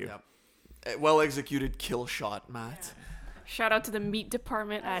barbecue. Yep. Well executed kill shot, Matt. Shout out to the meat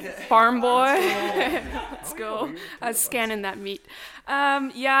department at Farm Boy. Let's go. I was scanning that meat.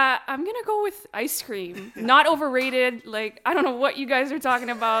 I'm going to go with ice cream. Not overrated. Like, I don't know what you guys are talking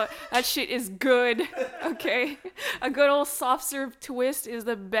about. That shit is good. Okay. A good old soft serve twist is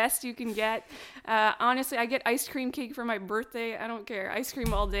the best you can get. Honestly, I get ice cream cake for my birthday. I don't care. Ice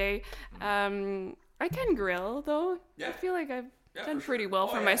cream all day. I can grill, though. Yeah. I feel like I've done pretty well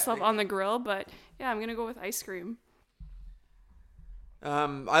for myself on the grill. But, yeah, I'm going to go with ice cream.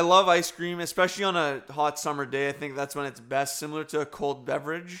 I love ice cream, especially on a hot summer day. I think that's when it's best, similar to a cold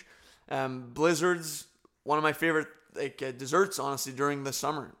beverage. Blizzards, one of my favorite desserts, honestly, during the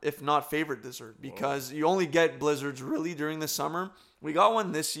summer, if not favorite dessert, because you only get blizzards really during the summer. We got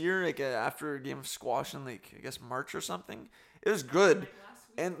one this year, after a game of squash in I guess March or something. It was good.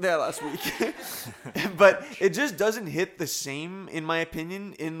 Last week. But it just doesn't hit the same, in my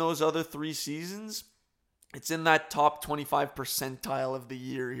opinion, in those other 3 seasons. It's in that top 25 percentile of the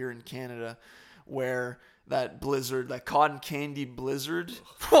year here in Canada, where that blizzard, that cotton candy blizzard,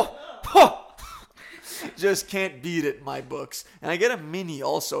 just can't beat it in my books. And I get a mini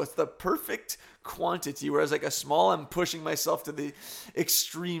also. It's the perfect quantity, whereas a small, I'm pushing myself to the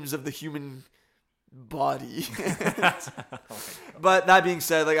extremes of the human body. But that being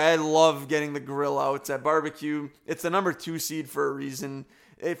said, I love getting the grill out at barbecue. It's the number 2 seed for a reason.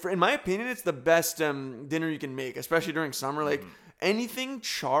 In my opinion, it's the best dinner you can make, especially during summer. Anything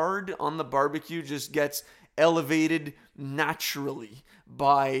charred on the barbecue just gets elevated naturally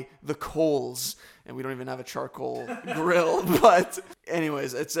by the coals. And we don't even have a charcoal grill. But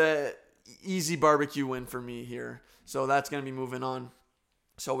anyways, it's a easy barbecue win for me here. So that's going to be moving on.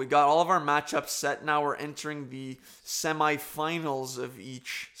 So we got all of our matchups set. Now we're entering the semifinals of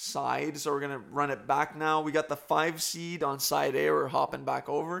each side. So we're going to run it back now. We got the 5 seed on side A. We're hopping back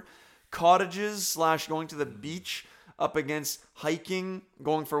over. Cottages / going to the beach up against hiking,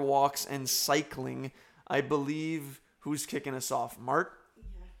 going for walks, and cycling. I believe, who's kicking us off? Mart?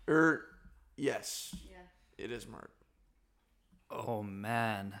 Yeah. Yes. Yeah. It is Mart. Oh,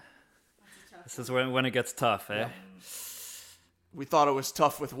 man. This is when it gets tough, eh? Yeah. We thought it was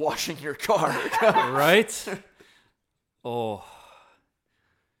tough with washing your car. Right? Oh,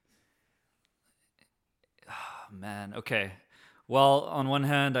 man. Okay. Well, on one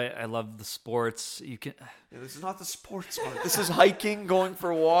hand, I love the sports. You can. Yeah, this is not the sports part. This is hiking, going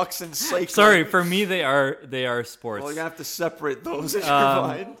for walks, and cycling. Sorry, for me they are sports. Well, you're gonna have to separate those in your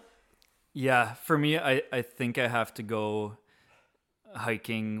mind. Yeah, for me, I think I have to go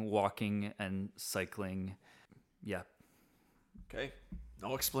hiking, walking, and cycling. Yeah. Okay.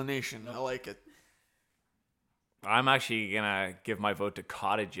 No explanation. I like it. I'm actually going to give my vote to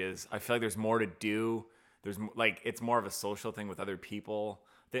cottages. I feel like there's more to do it's more of a social thing with other people.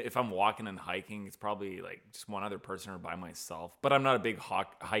 If I'm walking and hiking, it's probably like just one other person or by myself. But I'm not a big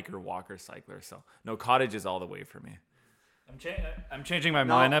hiker, walker, cycler. So no, cottage is all the way for me. I'm changing my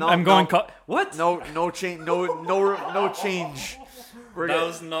mind. no, I'm going. no. What? No change. No change. That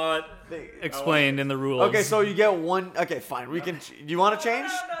was not explained in the rules. Okay, so you get one. Okay, fine. We can. You want to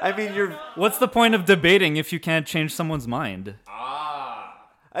change? I mean, you're. What's the point of debating if you can't change someone's mind?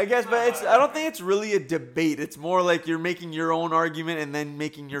 I guess, but I don't think it's really a debate. It's more like you're making your own argument and then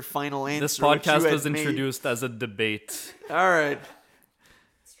making your final answer. This podcast was introduced as a debate. All right.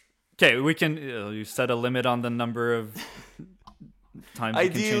 Okay, we can. You set a limit on the number of times you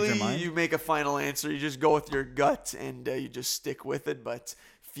can change your mind. Ideally, you make a final answer. You just go with your gut and you just stick with it. But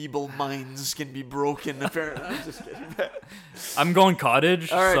feeble minds can be broken. Apparently, I'm just kidding. I'm going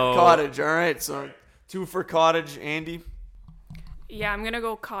cottage. All right, so cottage. All right, so 2 for cottage. Andy. Yeah, I'm gonna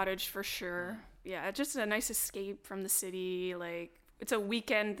go cottage for sure. Yeah, it's just a nice escape from the city. Like, it's a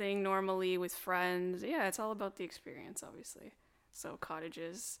weekend thing normally with friends. Yeah, it's all about the experience, obviously. So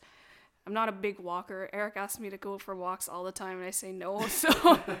cottages. I'm not a big walker. Eric asks me to go for walks all the time, and I say no. So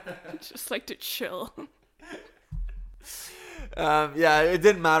I just like to chill. Yeah, it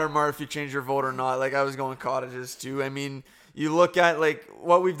didn't matter, Mart, if you changed your vote or not. Like, I was going cottages too. I mean, you look at like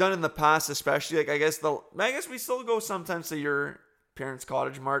what we've done in the past, especially like I guess we still go sometimes to your parents'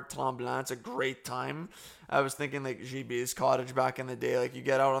 cottage, Mart Tremblant. It's a great time. I was thinking like GB's cottage back in the day. Like, you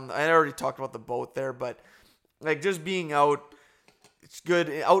get out on I already talked about the boat there, but like just being out, it's good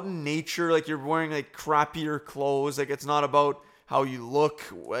out in nature. Like, you're wearing like crappier clothes. Like, it's not about how you look,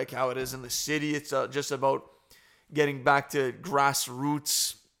 like how it is in the city. It's just about getting back to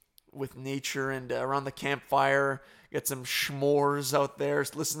grassroots with nature and around the campfire. Get some s'mores out there.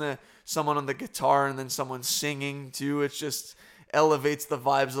 Listen to someone on the guitar and then someone singing too. It just elevates the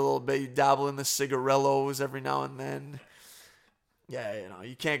vibes a little bit. You dabble in the cigarellos every now and then. Yeah,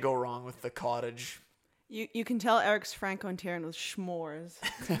 you can't go wrong with the cottage. You can tell Eric's Franco-Ontarian with s'mores.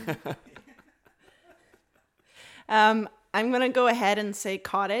 I'm going to go ahead and say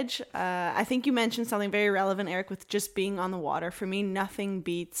cottage. I think you mentioned something very relevant, Eric, with just being on the water. For me, nothing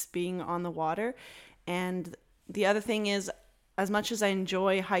beats being on the water. And the other thing is, as much as I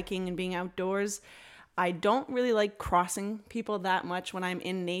enjoy hiking and being outdoors, I don't really like crossing people that much when I'm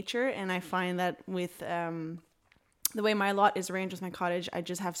in nature. And I find that with the way my lot is arranged with my cottage, I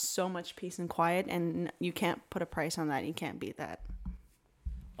just have so much peace and quiet. And you can't put a price on that. You can't beat that.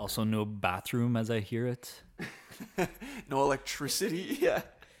 Also, no bathroom as I hear it. No electricity. Yeah.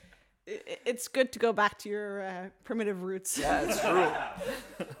 It's good to go back to your primitive roots. Yeah, it's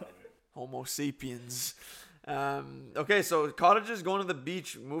true. Homo sapiens. Okay, so cottages going to the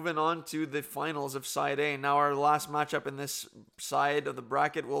beach. Moving on to the finals of Side A. Now our last matchup in this side of the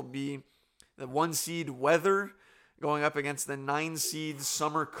bracket will be the 1 seed Weather going up against the 9 seed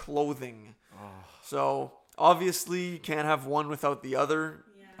Summer Clothing. So obviously you can't have one without the other,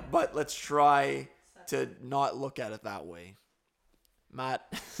 but let's try to not look at it that way. Matt.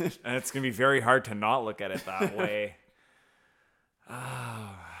 And it's going to be very hard to not look at it that way.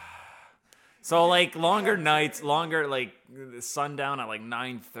 So like longer nights, like sundown at like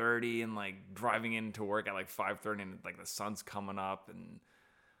 9:30 and like driving into work at like 5:30 and like the sun's coming up and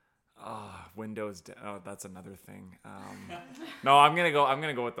windows down. Oh, that's another thing. No, I'm going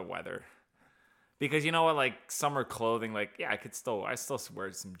to go with the weather. Because you know what, like summer clothing, like yeah, I still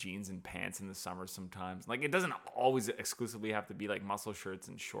wear some jeans and pants in the summer sometimes. Like, it doesn't always exclusively have to be like muscle shirts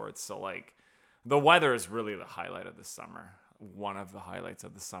and shorts. So like the weather is really the highlight of the summer. One of the highlights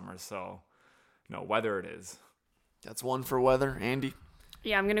of the summer. So no, weather it is. That's 1 for Weather. Andy?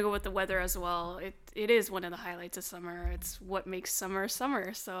 Yeah, I'm gonna go with the weather as well. It is one of the highlights of summer. It's what makes summer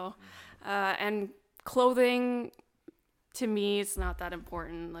summer. So, and clothing, to me, it's not that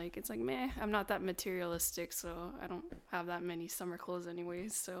important. Like, it's like, meh, I'm not that materialistic, so I don't have that many summer clothes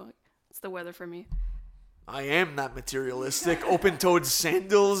anyways. So it's the weather for me. I am that materialistic. Open-toed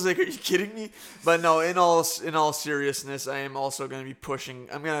sandals. Like, are you kidding me? But no, in all seriousness, I am also going to be pushing.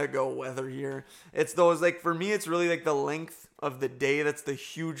 I'm going to go weather here. It's those, like, for me, it's really like the length of the day. That's the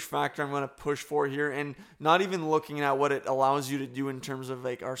huge factor I'm going to push for here. And not even looking at what it allows you to do in terms of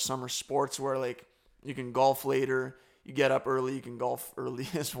like our summer sports, where like you can golf later, you get up early, you can golf early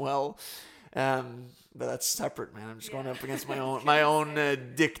as well. But that's separate, man. I'm just going up against my own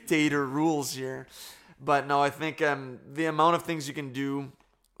dictator rules here. But no, I think the amount of things you can do,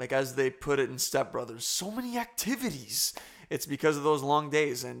 like as they put it in Step Brothers, so many activities. It's because of those long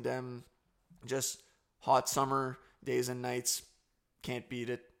days and just hot summer days and nights. Can't beat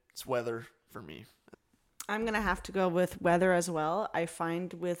it. It's weather for me. I'm going to have to go with weather as well. I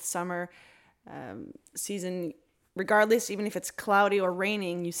find with summer, season, regardless, even if it's cloudy or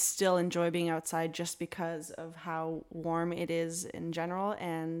raining, you still enjoy being outside just because of how warm it is in general.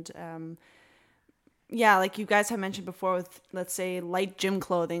 And yeah, like you guys have mentioned before with, let's say, light gym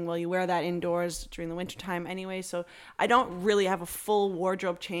clothing, well, you wear that indoors during the wintertime anyway. So I don't really have a full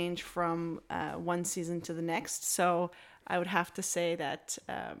wardrobe change from one season to the next. So I would have to say that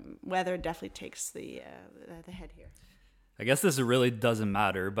weather definitely takes the head here. I guess this really doesn't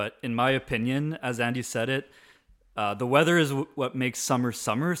matter, but in my opinion, as Andy said it, the weather is what makes summer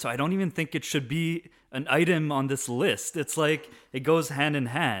summer. So I don't even think it should be an item on this list. It's like it goes hand in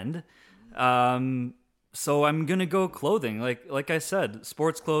hand. So I'm gonna go clothing, like I said,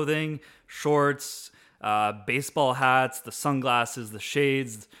 sports clothing, shorts, baseball hats, the sunglasses, the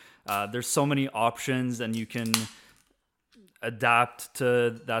shades. There's so many options, and you can adapt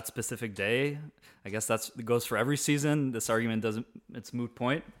to that specific day. I guess it goes for every season. This argument it's moot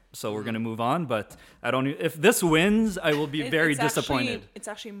point, so we're gonna move on. But I don't. If this wins, I will be very disappointed. It's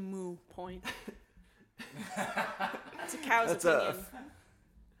actually moo point. It's a cow's opinion.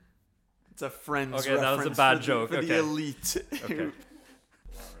 It's a Friends Okay, that was a reference bad joke. For Okay. the elite. Okay.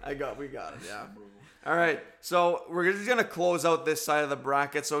 we got it, yeah. All right, so we're just going to close out this side of the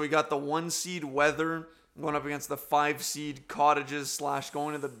bracket. So we got the 1 seed Weather going up against the 5 seed Cottages /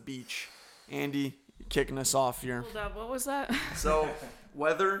 going to the beach. Andy, kicking us off here. Hold up, what was that? So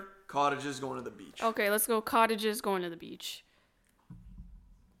Weather, Cottages going to the beach. Okay, let's go Cottages going to the beach.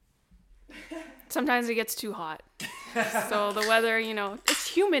 Sometimes it gets too hot. So the weather, it's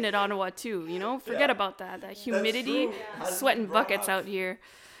humid in Ottawa too, Forget about that humidity. Sweating buckets out here.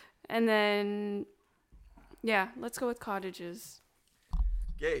 And then, yeah, let's go with Cottages.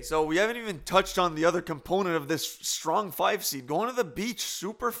 Okay, so we haven't even touched on the other component of this strong 5 seed. Going to the beach,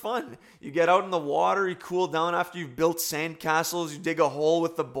 super fun. You get out in the water, you cool down after you've built sandcastles, you dig a hole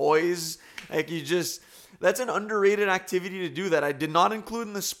with the boys. That's an underrated activity to do that I did not include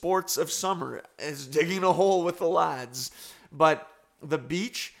in the sports of summer, is digging a hole with the lads. But the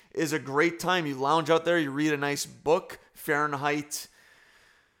beach is a great time. You lounge out there, you read a nice book, Fahrenheit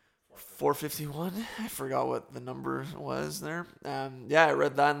 451. I forgot what the number was there. I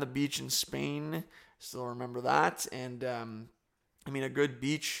read that on the beach in Spain. Still remember that. And a good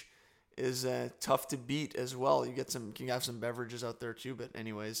beach is tough to beat as well. You can have some beverages out there too. But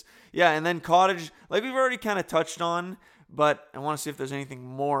anyways, yeah. And then Cottage, like we've already kind of touched on, but I want to see if there's anything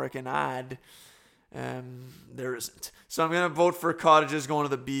more I can add. There isn't. So I'm gonna vote for Cottages going to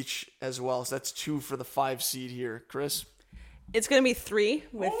the beach as well. So that's 2 for the 5 seed here. Chris. It's going to be 3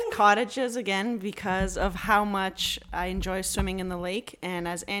 with Cottages again because of how much I enjoy swimming in the lake. And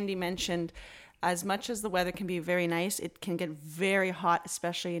as Andy mentioned, as much as the weather can be very nice, it can get very hot,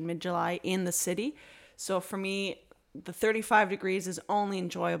 especially in mid-July in the city. So for me, the 35 degrees is only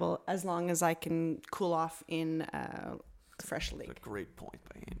enjoyable as long as I can cool off in a fresh lake. That's a great point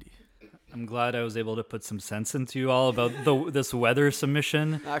by Andy. I'm glad I was able to put some sense into you all about this weather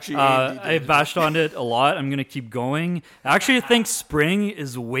submission. Actually, Andy did. I bashed on it a lot. I'm going to keep going. I actually think spring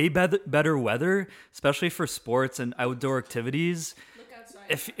is way better weather, especially for sports and outdoor activities.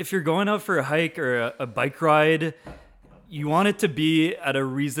 If you're going out for a hike or a bike ride, you want it to be at a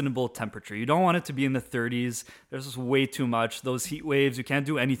reasonable temperature. You don't want it to be in the 30s. There's just way too much. Those heat waves, you can't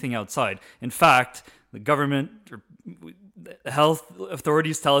do anything outside. In fact, the government or health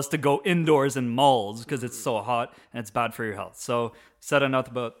authorities tell us to go indoors in malls because it's so hot and it's bad for your health. So said enough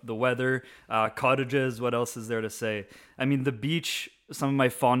about the weather. Cottages, what else is there to say? The beach, some of my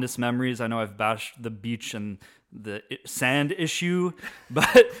fondest memories. I know I've bashed the beach and the sand issue,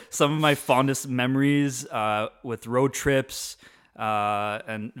 but some of my fondest memories with road trips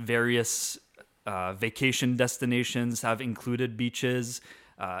and various vacation destinations have included beaches,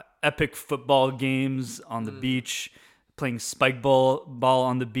 epic football games on the beach, playing spike ball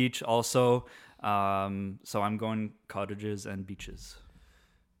on the beach also. So I'm going Cottages and beaches.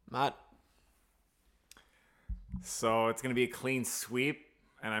 Matt. So it's going to be a clean sweep.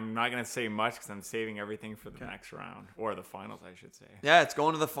 And I'm not going to say much because I'm saving everything for the next round. Or the finals, I should say. Yeah, it's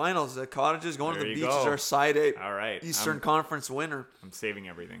going to the finals. The Cottages going There to the you beaches go. are side A. All right. Eastern Conference winner. I'm saving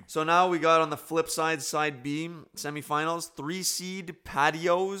everything. So now we got on the flip side, side B, semifinals, 3 seed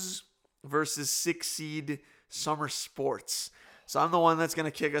Patios versus 6 seed Summer Sports. So I'm the one that's going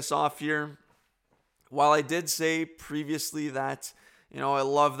to kick us off here. While I did say previously that, I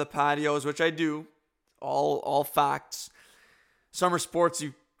love the Patios, which I do, all facts. Summer Sports,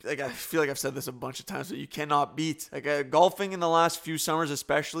 you like I feel like I've said this a bunch of times, but you cannot beat. Like golfing in the last few summers,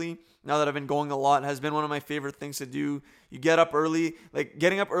 especially now that I've been going a lot, has been one of my favorite things to do. You get up early. Like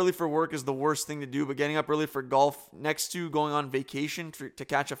getting up early for work is the worst thing to do, but getting up early for golf, next to going on vacation to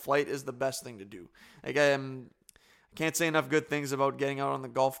catch a flight, is the best thing to do. Like I can't say enough good things about getting out on the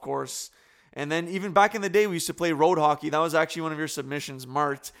golf course. And then even back in the day, we used to play road hockey. That was actually one of your submissions,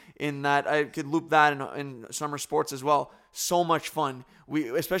 Mart, in that I could loop that in summer sports as well. So much fun.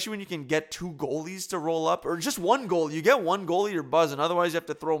 Especially when you can get 2 goalies to roll up, or just one goalie. You get one goalie, you're buzzing. Otherwise, you have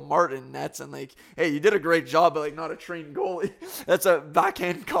to throw Mart in nets. And like, hey, you did a great job, but like not a trained goalie. That's a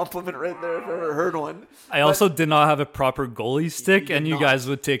backhand compliment right there if I've ever heard one. I also did not have a proper goalie stick, and you guys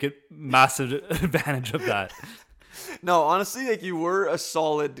would take massive advantage of that. No, honestly, like you were a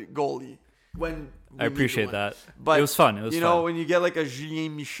solid goalie. I appreciate that. But it was fun. It was fun. When you get like a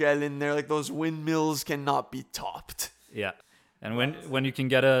Julien Michel in there, like those windmills cannot be topped. Yeah. And when you can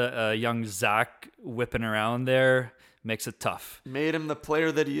get a young Zach whipping around there, makes it tough. Made him the player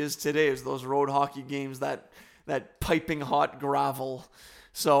that he is today, is those road hockey games, that piping hot gravel.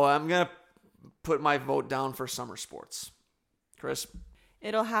 So I'm going to put my vote down for summer sports. Chris?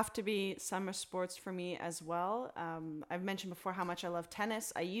 It'll have to be summer sports for me as well. I've mentioned before how much I love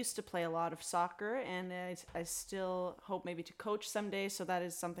tennis. I used to play a lot of soccer, and I still hope maybe to coach someday. So that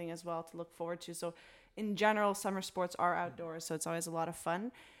is something as well to look forward to. So in general, summer sports are outdoors, so it's always a lot of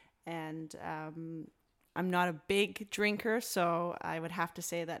fun. And I'm not a big drinker, so I would have to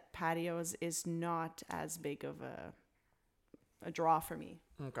say that patios is not as big of a draw for me.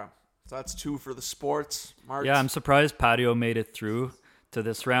 Okay. So that's 2 for the sports. Mart? Yeah, I'm surprised patio made it through to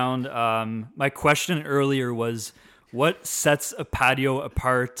this round. My question earlier was, what sets a patio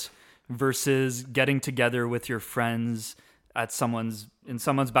apart versus getting together with your friends at someone's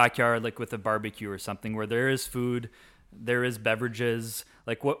backyard, like with a barbecue or something, where there is food, there is beverages?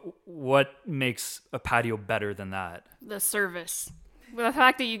 Like what makes a patio better than that? The service. The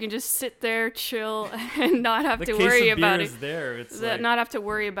fact that you can just sit there, chill, and not have to worry about it. The case of beer is there. It's not have to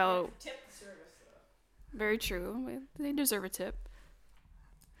worry about. Tip the service, though. Very true. They deserve a tip.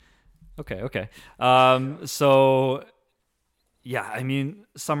 Okay. So, yeah, I mean,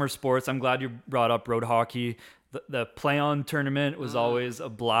 summer sports. I'm glad you brought up road hockey. The play-on tournament was always a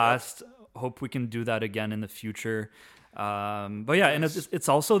blast. Hope we can do that again in the future. But yeah, and it's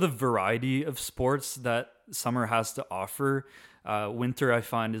also the variety of sports that summer has to offer. Winter, I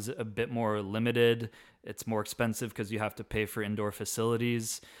find, is a bit more limited. It's more expensive because you have to pay for indoor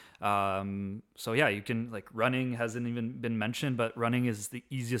facilities. So yeah, you can, like, running hasn't even been mentioned, but running is the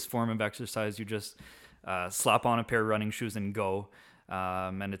easiest form of exercise. You just slap on a pair of running shoes and go,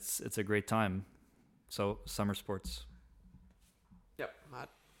 and it's a great time. So summer sports. Yep, Matt.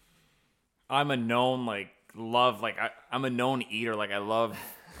 I'm a known I'm a known eater. Like I love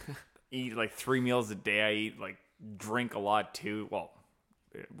eat like 3 meals a day. I eat drink a lot too. Well,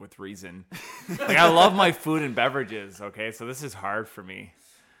 with reason. Like I love my food and beverages. Okay, so this is hard for me.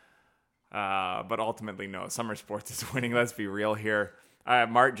 But ultimately, no. Summer sports is winning. Let's be real here.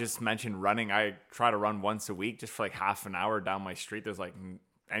 Mart just mentioned running. I try to run once a week, just for like half an hour down my street.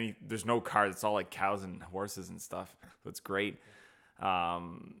 There's no cars. It's all like cows and horses and stuff. So it's great.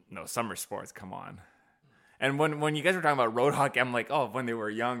 No, summer sports. Come on. And when you guys were talking about road hockey, I'm like, oh, when they were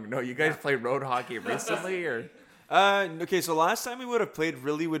young. No, you guys played road hockey recently, or? Okay, so last time we would have played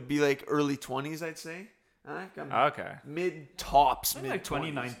really would be like early 20s, I'd say. Okay. Mid-tops. Like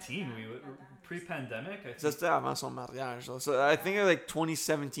 2019, pre-pandemic. I think. So I think like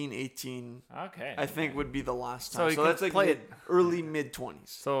 2017, 18. Okay. I think would be the last time. So So that's like early mid-20s.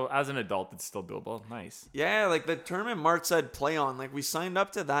 So as an adult, it's still doable. Nice. Yeah, like the tournament Mart said play on. Like we signed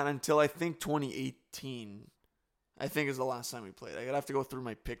up to that until I think 2018. I think is the last time we played. I'd have to go through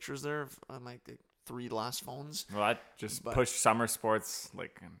my pictures there on like the 3 last phones. Well, that just pushed summer sports,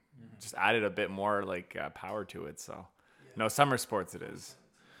 just added a bit more power to it. So, no, summer sports it is.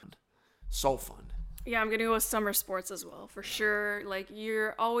 So fun. Yeah, I'm going to go with summer sports as well, for sure. Like,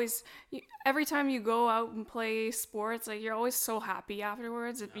 every time you go out and play sports, like, you're always so happy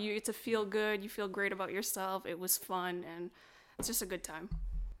afterwards. It's a feel good. You feel great about yourself. It was fun, and it's just a good time.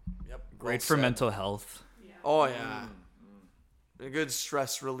 Yep. Great for mental health. Yeah. Oh, yeah. A good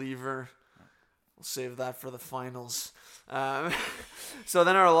stress reliever. We'll save that for the finals. So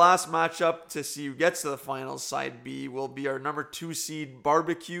then our last matchup to see who gets to the finals, side B, will be our number 2 seed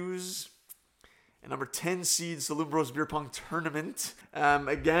Barbecues and number 10 seed Salumbros Beer Pong Tournament.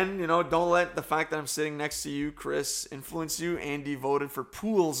 Again, don't let the fact that I'm sitting next to you, Chris, influence you. Andy voted for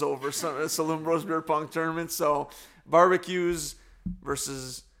pools over Salumbros Beer Pong Tournament. So Barbecues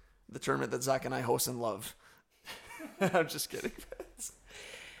versus the tournament that Zach and I host and love. I'm just kidding.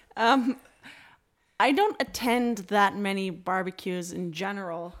 I don't attend that many barbecues in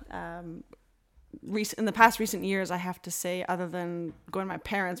general. In the past recent years, I have to say, other than going to my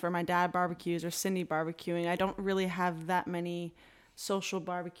parents where my dad barbecues or Cindy barbecuing, I don't really have that many social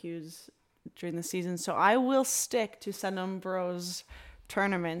barbecues during the season. So I will stick to San Umbro's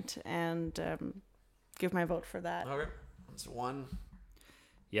tournament and give my vote for that. Okay. That's one.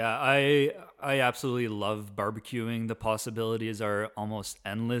 Yeah, I absolutely love barbecuing. The possibilities are almost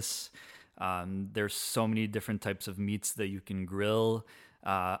endless. There's so many different types of meats that you can grill.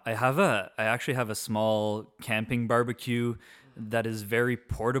 I actually have a small camping barbecue that is very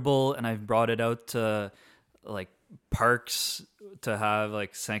portable, and I've brought it out to like parks to have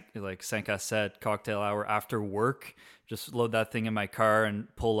like 5 à 7 cocktail hour after work. Just load that thing in my car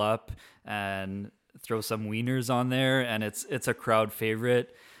and pull up and throw some wieners on there, and it's a crowd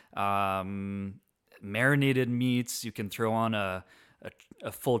favorite. Marinated meats, you can throw on a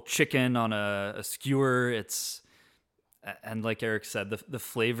full chicken on a skewer. And like Eric said, the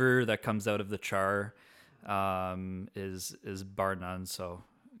flavor that comes out of the char is bar none. So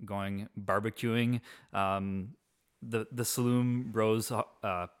going barbecuing, the Saloon Bros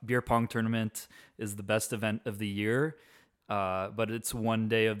beer pong tournament is the best event of the year, but it's one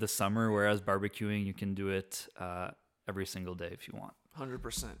day of the summer, whereas barbecuing you can do it every single day if you want.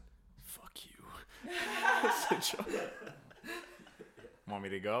 100%. Fuck you. Want me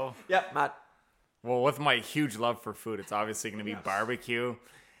to go? Yeah, Matt. Well, with my huge love for food, it's obviously going to be barbecue.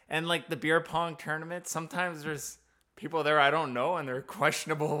 And like the beer pong tournament, sometimes there's people there I don't know, and they're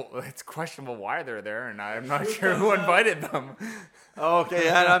questionable. It's questionable why they're there, and I'm not sure who invited them. Okay,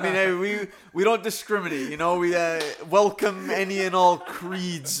 I mean, hey, we don't discriminate. You know, we welcome any and all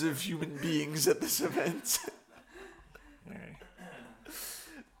creeds of human beings at this event.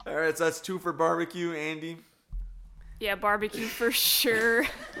 All right, so that's 2 for barbecue. Andy? Yeah, barbecue for sure.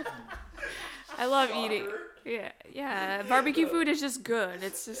 I love eating. Yeah. Barbecue food is just good.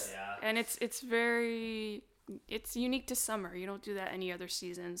 It's just, and it's unique to summer. You don't do that any other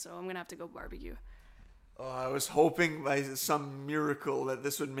season, so I'm gonna have to go barbecue. Oh, I was hoping by some miracle that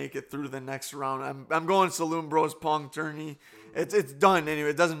this would make it through the next round. I'm going Saloon Bros Pong Tourney. It's done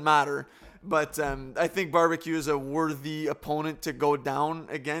anyway. It doesn't matter. But I think barbecue is a worthy opponent to go down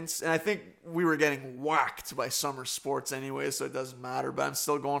against. And I think we were getting whacked by summer sports anyway, so it doesn't matter. But I'm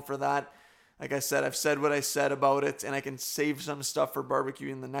still going for that. Like I said, I've said what I said about it, and I can save some stuff for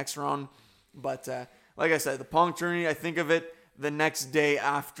barbecue in the next round. But like I said, the Pong Tourney, I think of it the next day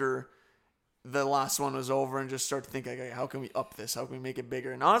after the last one was over and just start to think, okay, how can we up this? How can we make it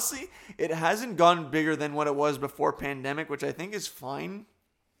bigger? And honestly, it hasn't gotten bigger than what it was before pandemic, which I think is fine.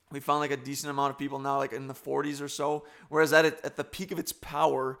 We found like a decent amount of people now, like in the 40s or so. Whereas at the peak of its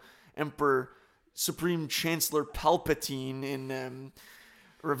power, Emperor Supreme Chancellor Palpatine in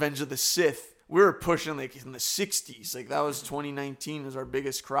Revenge of the Sith, we were pushing like in the 60s. Like that was 2019 was our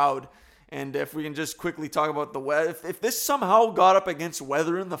biggest crowd. And if we can just quickly talk about the weather, if this somehow got up against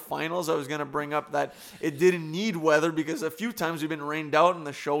weather in the finals, I was going to bring up that it didn't need weather because a few times we've been rained out and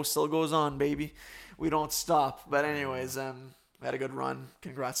the show still goes on, baby. We don't stop. But anyways, we had a good run.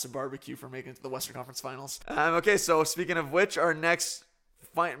 Congrats to Barbecue for making it to the Western Conference Finals. Okay, so speaking of which, our next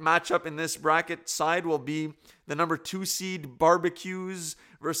matchup in this bracket side will be the number 2 seed Barbecues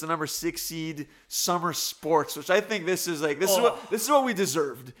versus the number 6 seed Summer Sports, which I think this is what we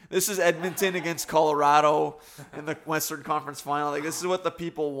deserved. This is Edmonton against Colorado in the Western Conference Final. Like this is what the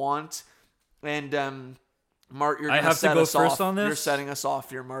people want. And Mart, you're going to set us off. On this? You're setting us off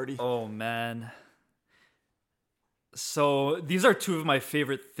here, Marty. Oh man. So these are 2 of my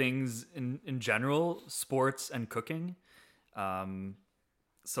favorite things in general, sports and cooking.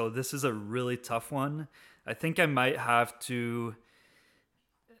 So this is a really tough one. I think I might have to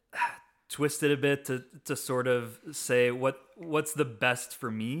twist it a bit to sort of say what's the best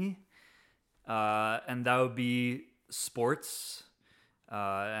for me. And that would be sports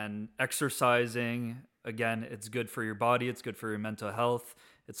and exercising. Again, it's good for your body. It's good for your mental health.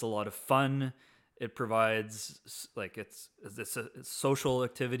 It's a lot of fun. It provides it's a social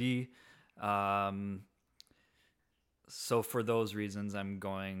activity. So for those reasons, I'm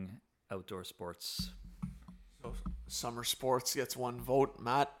going outdoor sports. So Summer Sports gets 1 vote.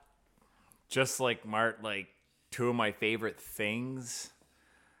 Matt? Just like Mart, like 2 of my favorite things.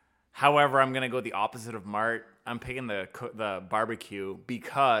 However, I'm going to go the opposite of Mart. I'm picking the barbecue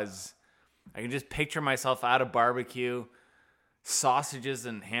because I can just picture myself at a barbecue, sausages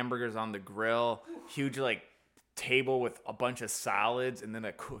and hamburgers on the grill, huge like table with a bunch of salads, and then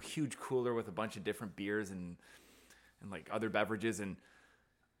a huge cooler with a bunch of different beers and like other beverages. And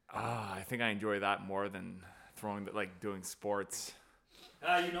I think I enjoy that more than doing sports.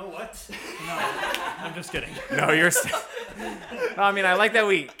 You know what? No, I'm just kidding. No, you're. No, I mean, I like that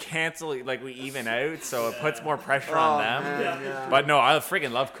we cancel, like we even out, so it puts more pressure on them. Man, yeah. But no, I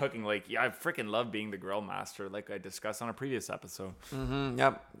freaking love cooking. Like, yeah, I freaking love being the grill master, like I discussed on a previous episode.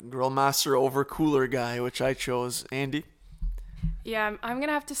 Yep, grill master over cooler guy, which I chose. Andy? Yeah, I'm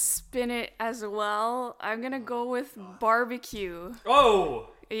gonna have to spin it as well. I'm gonna go with barbecue. Oh!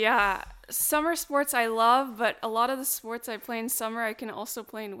 Yeah, summer sports I love, but a lot of the sports I play in summer I can also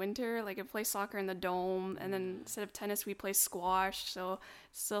play in winter. Like I play soccer in the dome, and then instead of tennis we play squash. So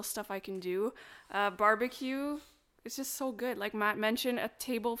still stuff I can do. Barbecue, it's just so good. Like Matt mentioned, a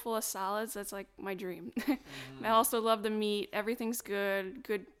table full of salads. That's like my dream. I also love the meat. Everything's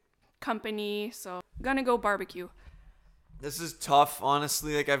good company. So gonna go barbecue. This is tough,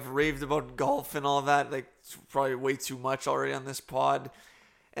 honestly. Like, I've raved about golf and all that. Like, it's probably way too much already on this pod.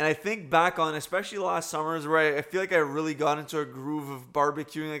 And I think back on, especially last summers, where I feel like I really got into a groove of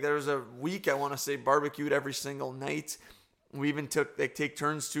barbecuing. Like, there was a week, I want to say, barbecued every single night. We even take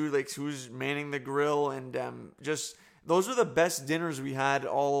turns too, like, who's manning the grill. And just, those were the best dinners we had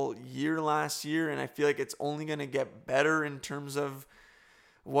all year last year. And I feel like it's only going to get better in terms of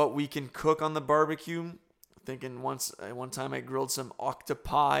what we can cook on the barbecue. Thinking one time I grilled some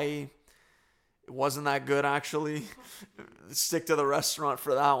octopi. It wasn't that good, actually. Stick to the restaurant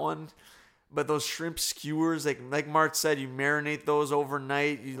for that one. But those shrimp skewers, like Mart said, you marinate those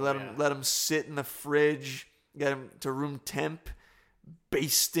overnight. You let them sit in the fridge. Get them to room temp,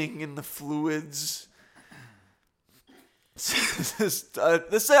 basting in the fluids. This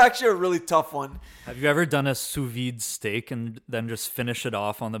is actually a really tough one. Have you ever done a sous vide steak and then just finish it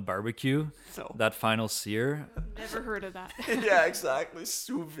off on the barbecue? No. That final sear? Never heard of that. Yeah, exactly.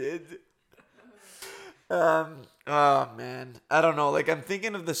 Sous vide. Oh man, I don't know. Like, I'm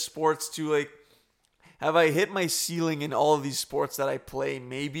thinking of the sports too. Like, have I hit my ceiling in all of these sports that I play?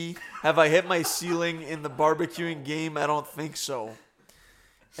 Maybe. Have I hit my ceiling in the barbecuing game? I don't think so.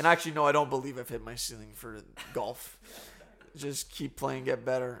 And actually, no, I don't believe I've hit my ceiling for golf. Just keep playing, get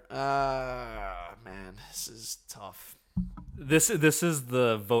better. Man, this is tough. This is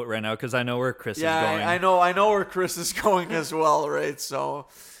the vote right now because I know where Chris is going. I know where Chris is going as well, right? So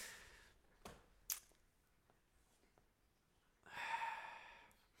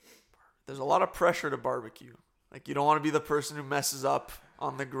there's a lot of pressure to barbecue. Like, you don't want to be the person who messes up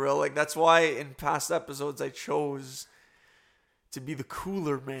on the grill. Like, that's why in past episodes I chose to be the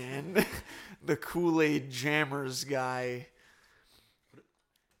cooler man, the Kool-Aid jammers guy.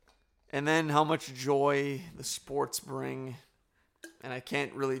 And then how much joy the sports bring. And I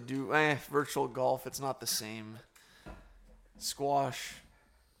can't really do virtual golf. It's not the same. Squash.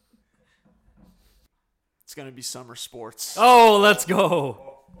 It's going to be summer sports. Oh, let's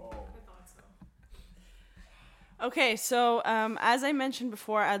go. Okay, so as I mentioned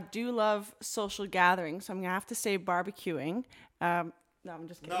before, I do love social gatherings, so I'm going to have to say barbecuing. No, I'm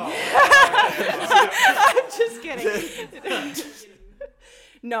just kidding. No. I'm just kidding.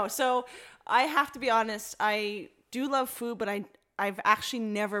 No, so I have to be honest, I do love food, but I've actually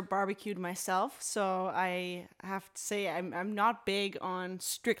never barbecued myself, so I have to say I'm not big on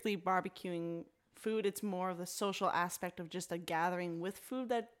strictly barbecuing food. It's more of the social aspect of just a gathering with food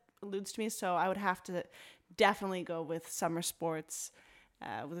that alludes to me, so I would have to definitely go with summer sports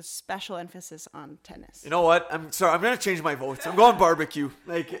with a special emphasis on tennis. You know what? I'm sorry. I'm going to change my votes. I'm going barbecue.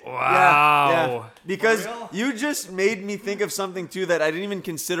 Like, Wow. Yeah. Because you just made me think of something, too, that I didn't even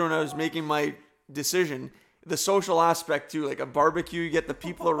consider when I was making my decision. The social aspect, too. Like, a barbecue, you get the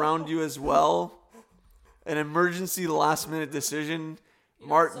people around you as well. An emergency last-minute decision.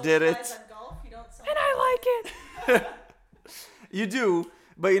 Mart did it. And I like it. You do.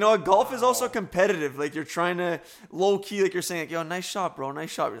 But you know what? Golf is also competitive. Like, you're trying to low-key, like you're saying, like, yo, nice shot, bro, nice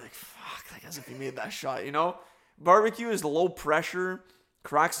shot. You're like, fuck, like, as if you made that shot, you know? Barbecue is low pressure.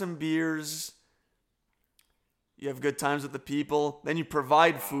 Crack some beers. You have good times with the people. Then you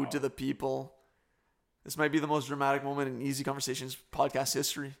provide food to the people. This might be the most dramatic moment in Easy Conversations podcast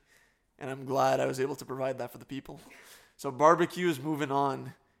history. And I'm glad I was able to provide that for the people. So barbecue is moving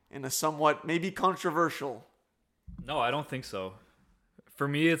on in a somewhat, maybe controversial. No, I don't think so. For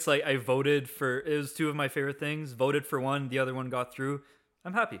me, it's like I voted for, it was two of my favorite things. Voted for one, the other one got through.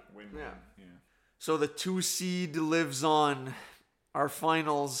 I'm happy. Yeah. So the 2 seed lives on. Our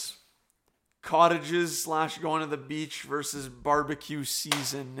finals, cottages / going to the beach versus barbecue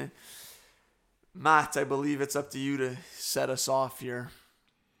season. Matt, I believe it's up to you to set us off here.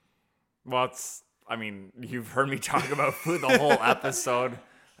 Well, you've heard me talk about food the whole episode.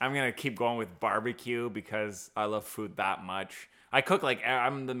 I'm going to keep going with barbecue because I love food that much. I cook,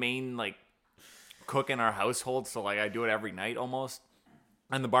 I'm the main, cook in our household, so, I do it every night almost.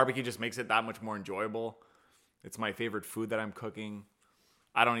 And the barbecue just makes it that much more enjoyable. It's my favorite food that I'm cooking.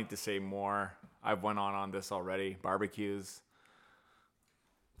 I don't need to say more. I've went on this already. Barbecues.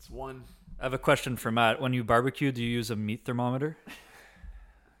 It's one. I have a question for Matt. When you barbecue, do you use a meat thermometer?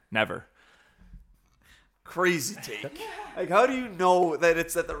 Never. Crazy take. Like, how do you know that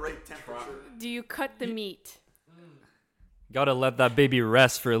it's at the right temperature? Do you cut the meat? Gotta let that baby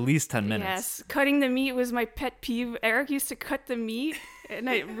rest for at least 10 minutes. Yes, cutting the meat was my pet peeve. Eric used to cut the meat, and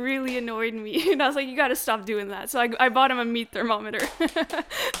it really annoyed me. And I was like, you gotta stop doing that. So I bought him a meat thermometer.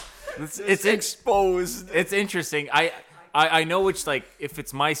 It's exposed. It's interesting. I know which, like, if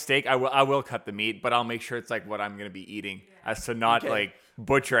it's my steak, I will cut the meat, but I'll make sure it's like what I'm gonna be eating, as to not like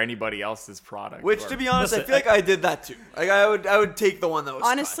butcher anybody else's product. Which, to be honest, I feel like I did that too. Like, I would take the one that was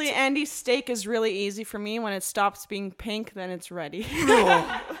Honestly, cut. Andy's steak is really easy for me. When it stops being pink, then it's ready.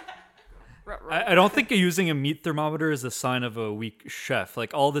 I don't think using a meat thermometer is a sign of a weak chef.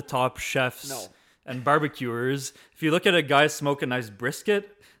 Like all the top chefs and barbecuers, if you look at a guy smoke a nice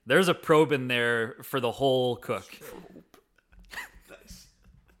brisket, there's a probe in there for the whole cook. Nice.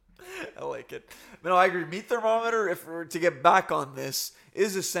 I like it. No, I agree. Meat thermometer, if we're to get back on this,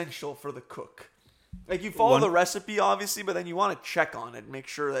 is essential for the cook. Like, you follow the recipe, obviously, but then you want to check on it, make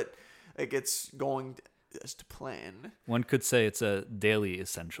sure that like it's going as to plan. One could say it's a daily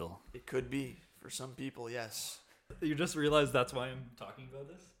essential. It could be for some people, yes. You just realized that's why I'm talking about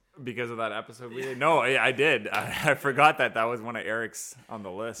this? Because of that episode we did. No, I did. I forgot that was one of Eric's on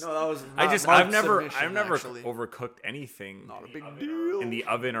the list. No, that was I've never actually. overcooked anything Not a big deal. in the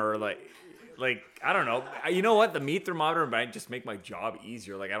oven, or like I don't know. You know what? The meat thermometer might just make my job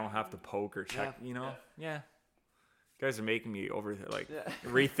easier. Like, I don't have to poke or check. Yeah. You know? Yeah. You guys are making me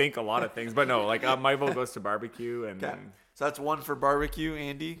rethink a lot of things. But no, like my vote goes to barbecue, and then So that's one for barbecue,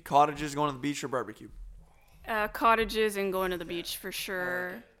 Andy. Cottages, going to the beach, or barbecue? Cottages and going to the beach for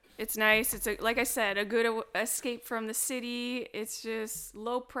sure. It's nice. It's like I said, a good escape from the city. It's just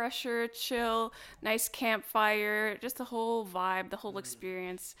low pressure, chill, nice campfire, just the whole vibe, the whole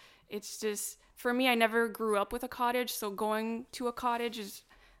experience. It's just, for me, I never grew up with a cottage, so going to a cottage is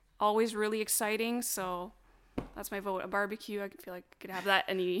always really exciting. So that's my vote. A barbecue, I feel like I could have that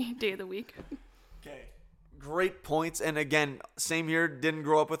any day of the week. Okay. Great points. And again, same here, didn't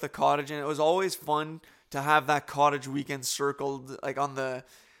grow up with a cottage, and it was always fun to have that cottage weekend circled like on the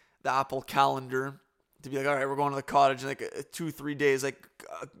Apple calendar, to be like, all right, we're going to the cottage in like 2-3 days. Like,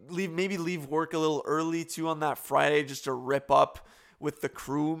 leave work a little early too on that Friday just to rip up with the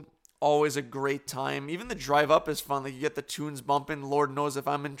crew. Always a great time. Even the drive up is fun. Like, you get the tunes bumping. Lord knows if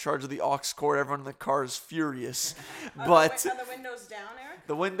I'm in charge of the aux cord, everyone in the car is furious. But Are the windows down, Eric?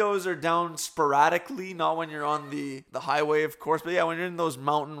 the windows are down sporadically, not when you're on the highway, of course. But yeah, when you're in those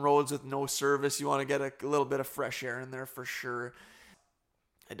mountain roads with no service, you want to get a little bit of fresh air in there for sure.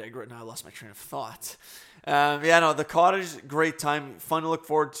 I digress. Now I lost my train of thought. The cottage, great time, fun to look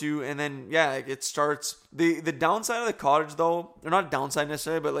forward to. And then, it starts. The downside of the cottage, though, or not downside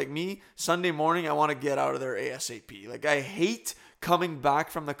necessarily, but like me, Sunday morning, I want to get out of there ASAP. Like, I hate coming back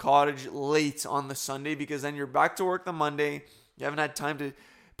from the cottage late on the Sunday, because then you're back to work the Monday. You haven't had time to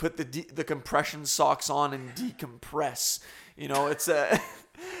put the compression socks on and decompress. You know, it's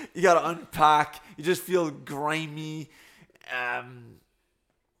you got to unpack. You just feel grimy.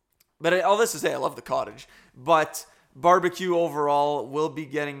 But all this to say, I love the cottage. But barbecue overall will be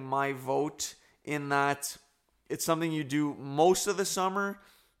getting my vote, in that it's something you do most of the summer.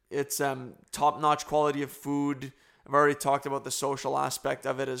 It's top-notch quality of food. I've already talked about the social aspect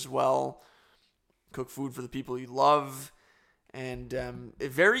of it as well. Cook food for the people you love. And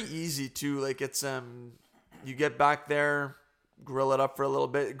it's very easy too. Like, it's you get back there, grill it up for a little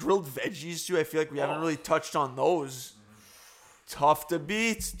bit. Grilled veggies too. I feel like we haven't really touched on those. Tough to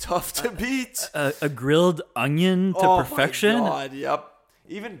beat. A grilled onion to perfection? Oh my God, yep.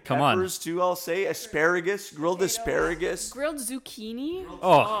 Even peppers too, I'll say. Asparagus, grilled asparagus. Grilled zucchini?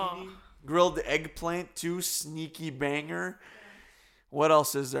 Grilled eggplant too, sneaky banger. What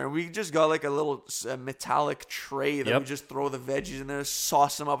else is there? We just got like a little metallic tray that we just throw the veggies in there,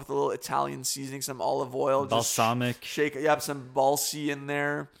 sauce them up with a little Italian seasoning, some olive oil. Balsamic. Shake it. Yep, some balsy in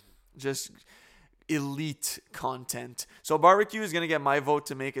there. Just elite content. So barbecue is going to get my vote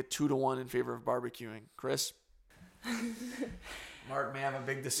to make it 2-1 in favor of barbecuing. Chris? Mart may have a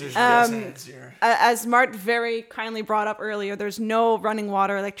big decision in his hands here. As Mart very kindly brought up earlier, there's no running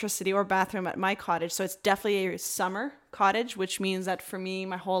water, electricity, or bathroom at my cottage. So it's definitely a summer cottage, which means that for me,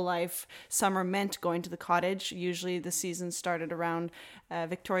 my whole life, summer meant going to the cottage. Usually the season started around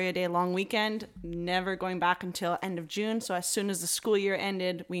Victoria Day long weekend, never going back until end of June. So as soon as the school year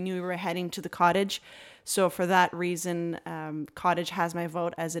ended, we knew we were heading to the cottage. So for that reason, cottage has my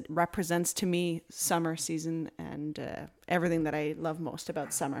vote, as it represents to me summer season and everything that I love most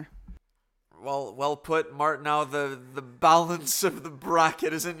about summer. Well put, Mart. Now the balance of the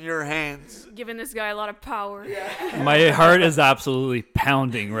bracket is in your hands. Giving this guy a lot of power. My heart is absolutely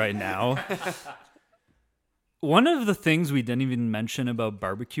pounding right now. One of the things we didn't even mention about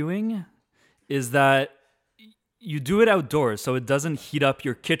barbecuing is that you do it outdoors, so it doesn't heat up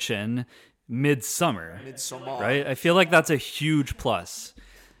your kitchen midsummer. Right? I feel like that's a huge plus.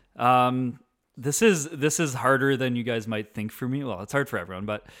 This is harder than you guys might think for me. Well, it's hard for everyone,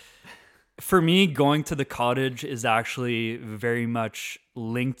 but for me, going to the cottage is actually very much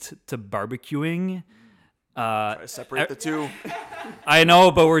linked to barbecuing. Try to separate the two. I know,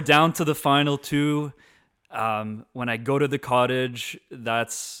 but we're down to the final two. When I go to the cottage,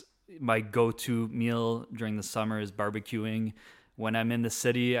 that's my go-to meal during the summer is barbecuing. When I'm in the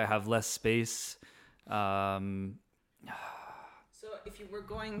city, I have less space. So if you were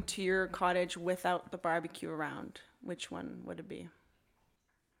going to your cottage without the barbecue around, which one would it be?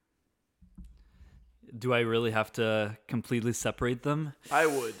 Do I really have to completely separate them? I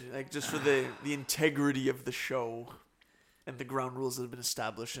would, like, just for the integrity of the show and the ground rules that have been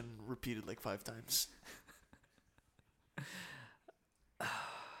established and repeated like 5 times.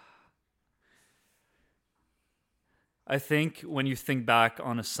 I think when you think back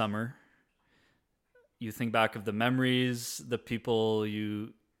on a summer, you think back of the memories, the people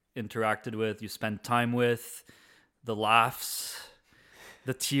you interacted with, you spent time with, the laughs,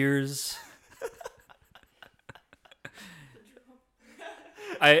 the tears.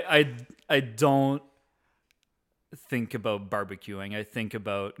 I don't think about barbecuing. I think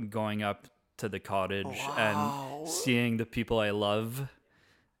about going up to the cottage and seeing the people I love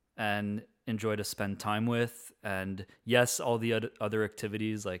and enjoy to spend time with. And yes, all the other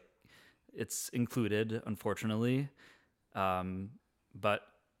activities, like, it's included, unfortunately. But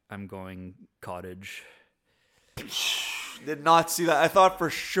I'm going cottage. Did not see that. I thought for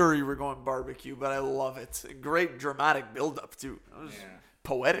sure you were going barbecue, but I love it. A great dramatic build-up too. It was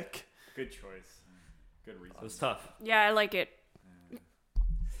poetic. Good choice. Good reason. It was tough. Yeah, I like it.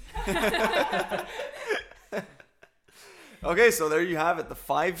 Okay, so there you have it. The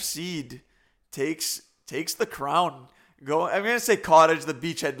 5 seed takes the crown. I'm gonna say cottage. The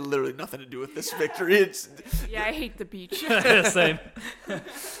beach had literally nothing to do with this victory. Yeah, I hate the beach. Same.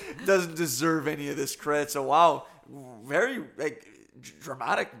 Doesn't deserve any of this credit. So wow, very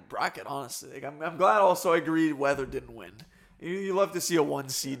dramatic bracket. Honestly, I'm glad. Also, I agreed weather didn't win. You love to see a 1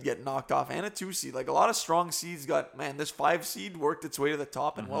 seed get knocked off and a 2 seed. Like, a lot of strong seeds got, man, this 5 seed worked its way to the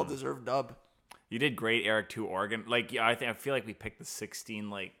top and well-deserved dub. You did great, Eric, too, Oregon. Like, yeah, I feel like we picked the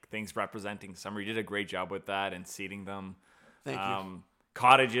 16 things representing summer. You did a great job with that and seeding them. Thank you.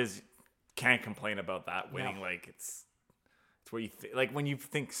 Cottages, can't complain about that winning. Yeah. Like, it's what you like when you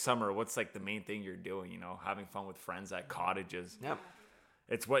think summer. What's like the main thing you're doing? You know, having fun with friends at cottages. Yep.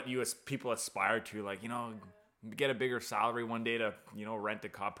 It's what you as people aspire to. Like, you know, get a bigger salary one day to, you know,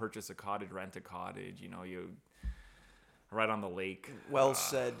 purchase a cottage, rent a cottage. You know, you right on the lake. Well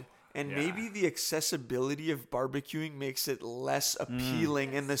said. And maybe the accessibility of barbecuing makes it less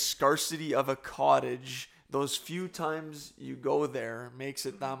appealing, and the scarcity of a cottage, those few times you go there, makes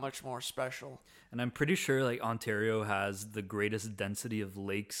it that much more special. And I'm pretty sure like Ontario has the greatest density of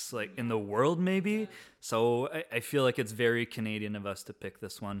lakes like in the world, maybe. So I feel like it's very Canadian of us to pick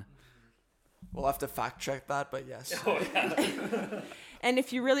this one. We'll have to fact check that, but yes. And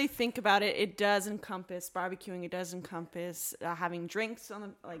if you really think about it, it does encompass barbecuing. It does encompass having drinks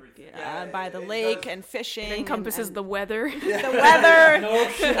on the by the lake and fishing. It encompasses the weather. The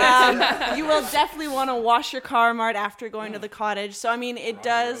weather. You will definitely want to wash your car, Mart, after going to the cottage. So I mean, it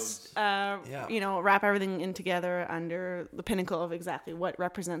does, wrap everything in together under the pinnacle of exactly what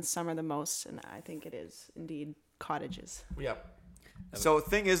represents summer the most, and I think it is indeed cottages. Yep. So the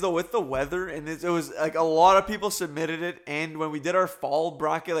thing is, though, with the weather, and it was like a lot of people submitted it, and when we did our fall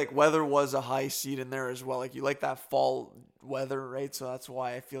bracket, like weather was a high seed in there as well. Like you like that fall weather, right? So that's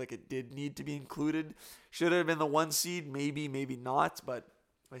why I feel like it did need to be included. Should it have been the 1 seed? Maybe, maybe not, but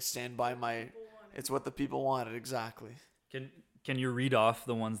I stand by it's what the people wanted, exactly. Can you read off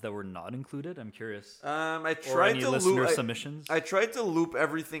the ones that were not included? I'm curious. I tried or any to listener loop submissions. I tried to loop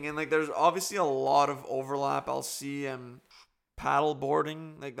everything in. Like there's obviously a lot of overlap. I'll see paddle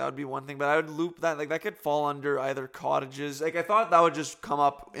boarding, like that would be one thing, but I would loop that, like that could fall under either cottages. Like I thought that would just come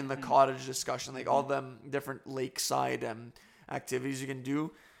up in the cottage discussion, like all them different lakeside activities you can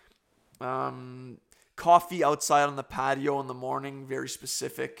do. Coffee outside on the patio in the morning, very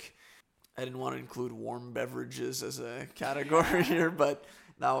specific. I didn't want to include warm beverages as a category here, but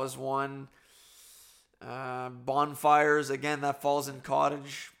that was one. Bonfires, again, that falls in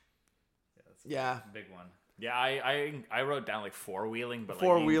cottage. Yeah. Big one. Yeah, I wrote down like four-wheeling, but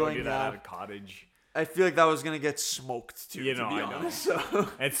Four-wheeling, you can go do that yeah. at a cottage. I feel like that was going to get smoked, too, You to know, be I know. honest. So.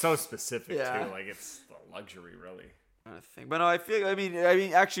 It's so specific, Yeah. too. Like, it's a luxury, really. I think. But no, I feel. I mean,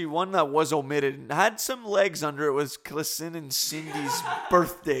 actually, one that was omitted and had some legs under it was Clissen and Cindy's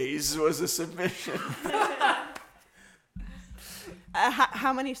birthdays was a submission.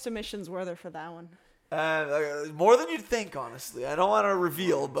 How many submissions were there for that one? More than you'd think, honestly. I don't want to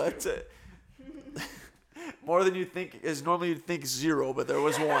reveal, but more than you'd think is normally you'd think 0, but there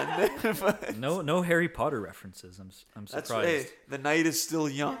was one. But No Harry Potter references. I'm that's surprised. hey, the night is still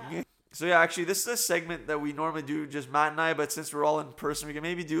young. So yeah, actually, this is a segment that we normally do just Matt and I, but since we're all in person, we can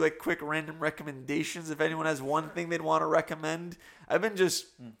maybe do like quick random recommendations. If anyone has one thing they'd want to recommend, I've been just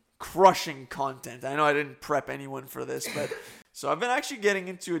crushing content. I know I didn't prep anyone for this, but so I've been actually getting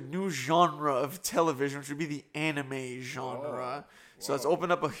into a new genre of television, which would be the anime genre. So it's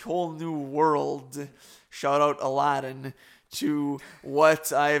opened up a whole new world. Shout out Aladdin to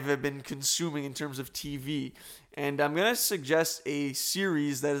what I've been consuming in terms of TV. And I'm going to suggest a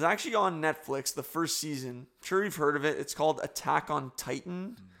series that is actually on Netflix, the first season. I'm sure you've heard of it. It's called Attack on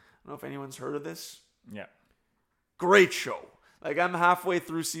Titan. I don't know if anyone's heard of this. Yeah. Great show. Like, I'm halfway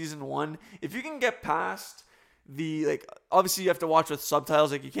through season 1. If you can get past the, like, obviously you have to watch with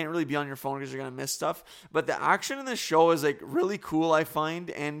subtitles. Like, you can't really be on your phone because you're going to miss stuff. But the action in this show is, like, really cool, I find.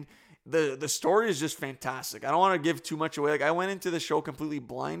 And the story is just fantastic. I don't want to give too much away. Like, I went into the show completely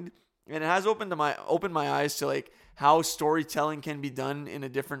blind. And it has opened my eyes to like how storytelling can be done in a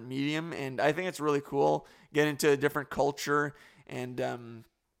different medium, and I think it's really cool. Get into a different culture, and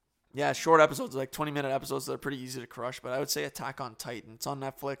short episodes, like 20-minute episodes that are pretty easy to crush. But I would say Attack on Titan. It's on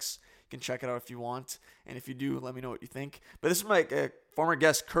Netflix. You can check it out if you want, and if you do, let me know what you think. But this is my former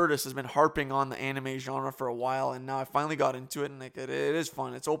guest Curtis has been harping on the anime genre for a while, and now I finally got into it, and like it is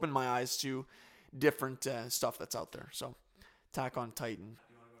fun. It's opened my eyes to different stuff that's out there. So Attack on Titan.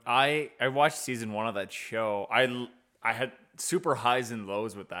 I watched season 1 of that show. I had super highs and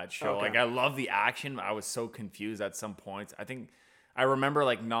lows with that show. Okay. Like, I love the action, but I was so confused at some points. I think I remember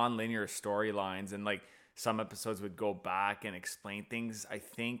like non-linear storylines, and like some episodes would go back and explain things. I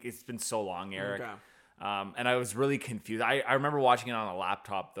think it's been so long, Eric. Okay. And I was really confused. I remember watching it on a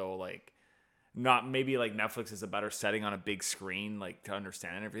laptop though, like not maybe like Netflix is a better setting on a big screen, like to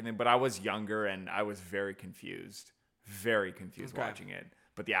understand everything. But I was younger and I was very confused watching it.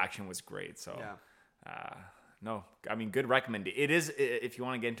 But the action was great. So, no, I mean, good recommendation. It is, if you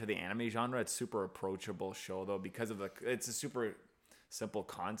want to get into the anime genre, it's super approachable show though, because of it's a super simple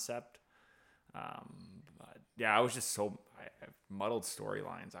concept. But yeah, I was just I muddled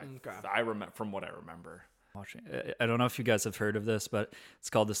storylines. I remember from what I remember. Watching. I don't know if you guys have heard of this, but it's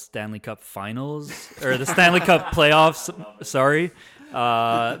called the Stanley Cup Finals or the Stanley Cup Playoffs. Sorry,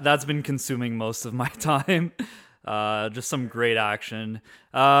 that's been consuming most of my time. Just some great action.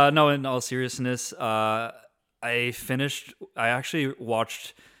 No, in all seriousness, I actually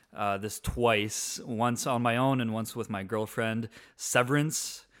watched this twice, once on my own and once with my girlfriend.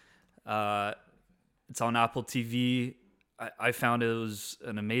 Severance. It's on Apple TV. I found it was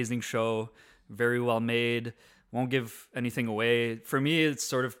an amazing show, very well made. Won't give anything away. For me, it's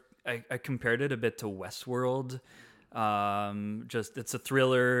sort of, I compared it a bit to Westworld. Just, it's a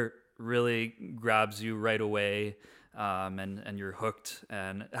thriller, really grabs you right away, and you're hooked,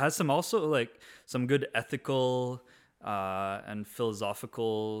 and it has some good ethical and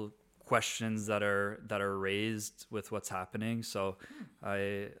philosophical questions that are raised with what's happening. So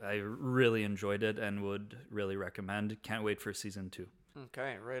I really enjoyed it and would really recommend. Can't wait for season 2.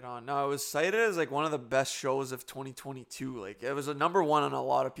 Okay, right on. No, it was cited as like one of the best shows of 2022. Like, it was a number 1 on a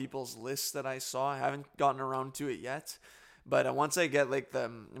lot of people's lists that I saw. I haven't gotten around to it yet. But once I get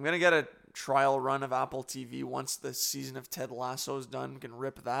I'm going to get a trial run of Apple TV once the season of Ted Lasso is done. Can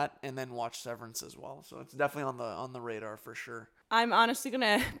rip that and then watch Severance as well. So it's definitely on the radar for sure. I'm honestly going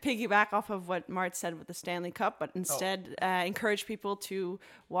to piggyback off of what Mart said with the Stanley Cup, but instead encourage people to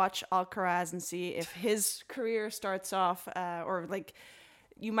watch Alcaraz and see if his career starts off, or like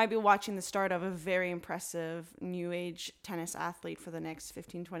you might be watching the start of a very impressive new age tennis athlete for the next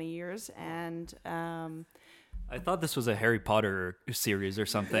 15, 20 years. And I thought this was a Harry Potter series or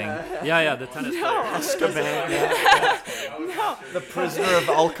something. Yeah, the tennis player. Azkaban, no. The Prisoner of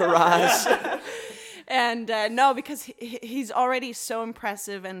Alcaraz. And no, because he's already so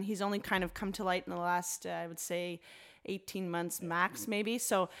impressive, and he's only kind of come to light in the last, I would say, 18 months max, maybe.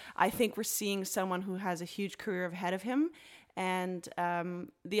 So I think we're seeing someone who has a huge career ahead of him. And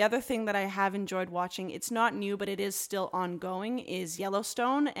the other thing that I have enjoyed watching, it's not new, but it is still ongoing, is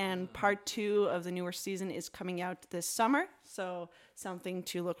Yellowstone. And part 2 of the newer season is coming out this summer. So something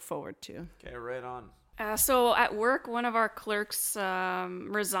to look forward to. Okay, right on. So at work, one of our clerks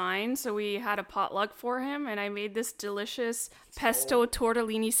resigned, so we had a potluck for him, and I made this delicious pesto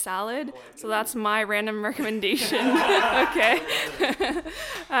tortellini salad. So that's my random recommendation. Okay.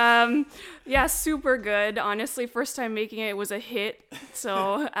 Yeah, super good. Honestly, first time making it was a hit.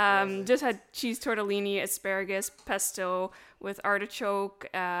 So just had cheese tortellini, asparagus, pesto with artichoke,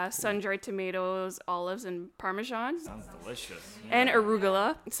 sun-dried tomatoes, olives, and parmesan. Sounds delicious. And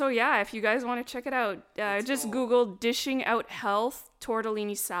arugula. So yeah, if you guys want to check it out, just Google dishing out health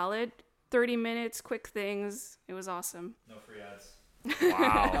tortellini salad. 30 minutes, quick things. It was awesome. No free ads.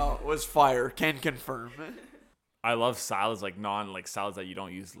 Wow. No, it was fire. Can confirm. I love salads, like salads that you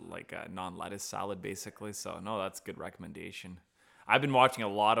don't use, like non-lettuce salad, basically. So no, that's a good recommendation. I've been watching a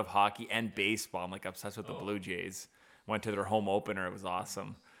lot of hockey and baseball. I'm like obsessed with the Blue Jays. Went to their home opener. It was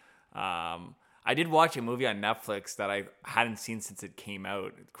awesome. I did watch a movie on Netflix that I hadn't seen since it came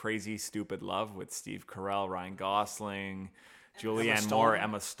out. Crazy Stupid Love with Steve Carell, Ryan Gosling, Julianne Moore,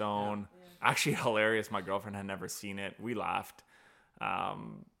 Emma Stone. Yeah. Actually hilarious. My girlfriend had never seen it. We laughed.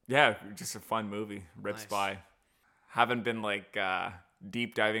 Yeah, just a fun movie. Rips by. Haven't been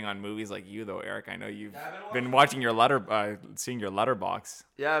deep diving on movies like you though, Eric. I know you've been watching your seeing your letterbox.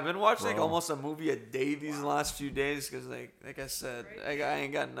 Yeah, I've been watching almost a movie a day these last few days because like I said, I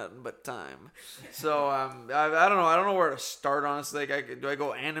ain't got nothing but time. So I don't know where to start honestly. Do I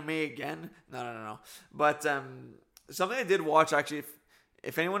go anime again? No. But something I did watch actually.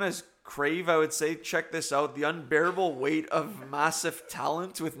 If anyone has Crave, I would say check this out: The Unbearable Weight of Massive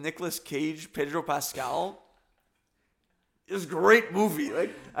Talent with Nicolas Cage, Pedro Pascal. It was a great movie.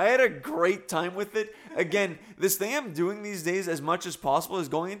 Like, I had a great time with it. Again, this thing I'm doing these days as much as possible is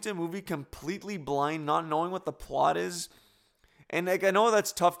going into a movie completely blind, not knowing what the plot is. And like, I know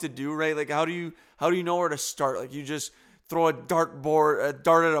that's tough to do, right? Like, how do you know where to start? Like, you just throw a dart at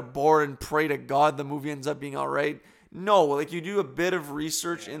a board and pray to God the movie ends up being all right. No, like you do a bit of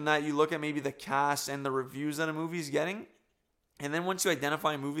research in that you look at maybe the cast and the reviews that a movie's getting. And then once you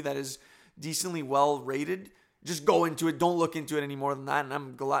identify a movie that is decently well rated, just go into it. Don't look into it any more than that. And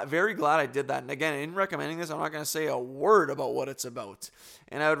I'm very glad I did that. And again, in recommending this, I'm not going to say a word about what it's about.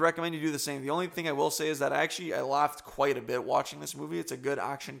 And I would recommend you do the same. The only thing I will say is that I laughed quite a bit watching this movie. It's a good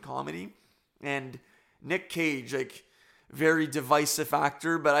action comedy. And Nick Cage, like, very divisive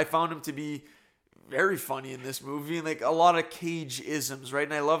actor, but I found him to be very funny in this movie, and like a lot of Cage-isms, right?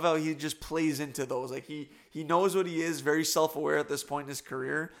 And I love how he just plays into those. Like he knows what he is, very self-aware at this point in his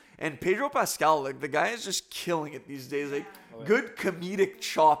career. And Pedro Pascal, like the guy is just killing it these days. Like good comedic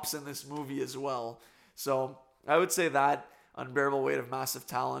chops in this movie as well. So I would say that Unbearable Weight of Massive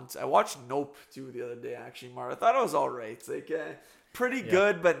Talent. I watched Nope too the other day, actually, Mart. I thought it was all right. Like pretty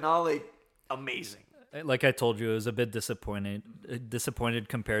good, but not like amazing. Like I told you, it was a bit disappointed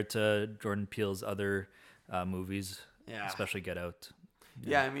compared to Jordan Peele's other movies, especially Get Out.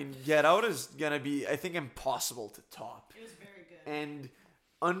 Yeah, I mean, Get Out is going to be, I think, impossible to top. It was very good. And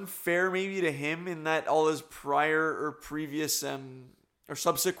unfair maybe to him in that all his prior or previous or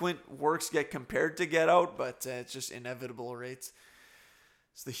subsequent works get compared to Get Out, but it's just inevitable, right?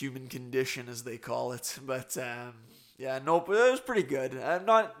 It's the human condition, as they call it. But yeah, Nope, it was pretty good. I'm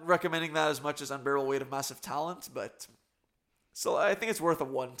not recommending that as much as Unbearable Weight of Massive Talent, but still, I think it's worth a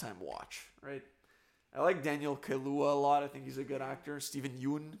one-time watch, right? I like Daniel Kaluuya a lot. I think he's a good actor. Stephen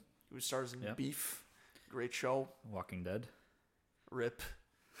Yeun, who stars in Beef. Great show. Walking Dead. Rip.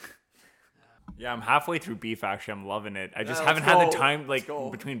 Yeah, I'm halfway through Beef, actually. I'm loving it. I just haven't had the time,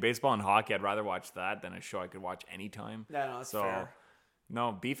 between baseball and hockey. I'd rather watch that than a show I could watch anytime. Yeah, no, that's fair.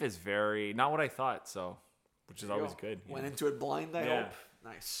 No, Beef is very, not what I thought, which is always good. Went into it blind, I hope.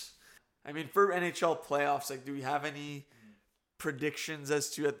 Nice. I mean, for NHL playoffs, like, do we have any predictions as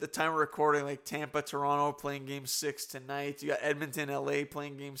to, at the time we're recording, like Tampa, Toronto playing Game 6 tonight? You got Edmonton, LA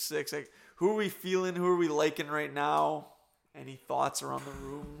playing Game 6. Like, who are we feeling? Who are we liking right now? Any thoughts around the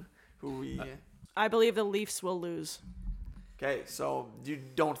room? I believe the Leafs will lose. Okay, so you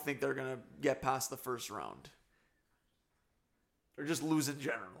don't think they're going to get past the first round? Or just lose in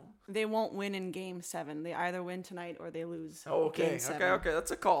general? They won't win in Game 7. They either win tonight or they lose. Oh, okay. Game 7. Okay.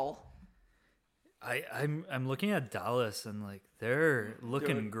 That's a call. I'm looking at Dallas and like they're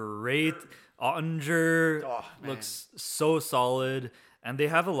looking great. Ottinger looks so solid, and they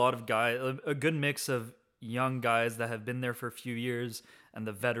have a lot of guys, a good mix of young guys that have been there for a few years, and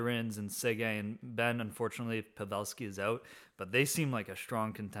the veterans and Seguin and Ben. Unfortunately, Pavelski is out, but they seem like a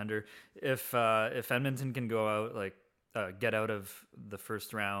strong contender. If Edmonton can go out like get out of the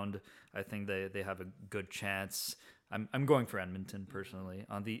first round. I think they have a good chance. I'm going for Edmonton personally.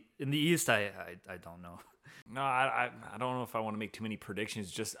 In the East, I don't know. No, I don't know if I want to make too many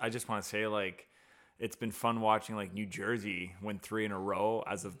predictions. I just want to say, like, it's been fun watching, like, New Jersey win 3 in a row.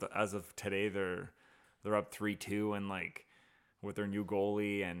 As of today, they're up 3-2, and, like, with their new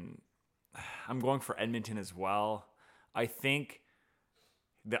goalie, and I'm going for Edmonton as well. I think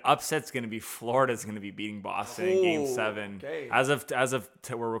the upset's going to be Florida's going to be beating Boston in Game 7. Okay.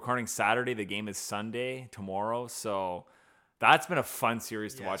 We're recording Saturday. The game is Sunday tomorrow, so that's been a fun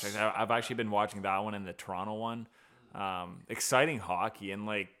series to watch. I've actually been watching that one and the Toronto one. Exciting hockey, and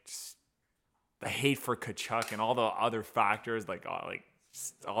like just the hate for Tkachuk and all the other factors, like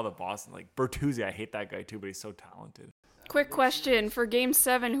all the Boston, like Bertuzzi. I hate that guy too, but he's so talented. Quick question. For Game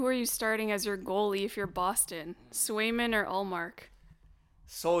 7, who are you starting as your goalie if you're Boston? Swayman or Ullmark?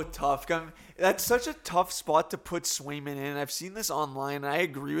 So tough. That's such a tough spot to put Swayman in. I've seen this online, and I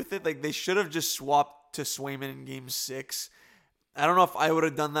agree with it. Like, they should have just swapped to Swayman in Game 6. I don't know if I would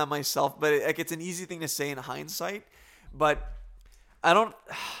have done that myself, but it's an easy thing to say in hindsight. But I don't...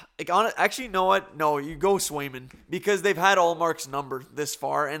 actually, you know what? No, you go Swayman, because they've had Ullmark's number this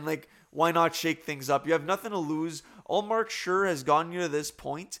far, and, like, why not shake things up? You have nothing to lose. Ullmark sure has gotten you to this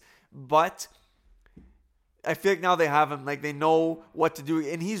point, but I feel like now they have him. Like, they know what to do,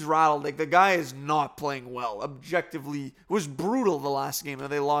 and he's rattled. Like, the guy is not playing well. Objectively, it was brutal the last game, and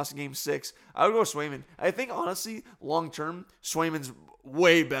they lost Game 6. I would go Swayman. I think, honestly, long-term, Swayman's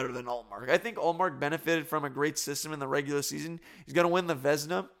way better than Ullmark. I think Ullmark benefited from a great system in the regular season. He's going to win the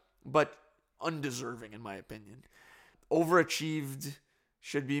Vezina, but undeserving, in my opinion. Overachieved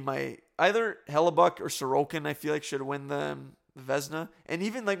should be my... Either Hellebuck or Sorokin, I feel like, should win the Vezina. And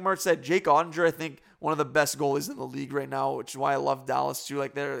even, like Mart said, Jake Ottinger, I think, one of the best goalies in the league right now, which is why I love Dallas, too.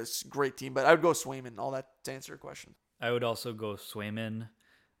 Like, they're a great team. But I would go Swayman, all that to answer your question. I would also go Swayman.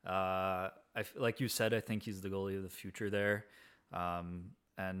 Like you said, I think he's the goalie of the future there.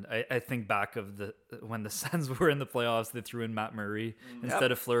 And I think back of when the Sens were in the playoffs, they threw in Matt Murray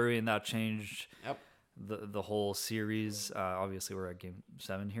instead of Fleury, and that changed the whole series. Obviously, we're at Game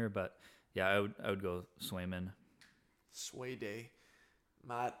 7 here, but yeah, I would go Swayman. Sway Day.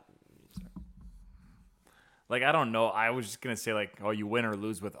 Matt. Like, I don't know. I was just going to say, like, oh, you win or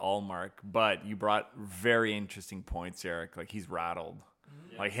lose with Ullmark, but you brought very interesting points, Eric. Like, he's rattled.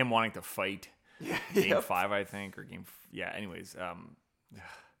 Yeah. Like, him wanting to fight. Game 5, I think, or anyways,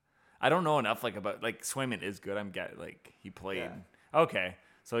 I don't know enough, like, about, like, Swayman is good. He played. Yeah. Okay.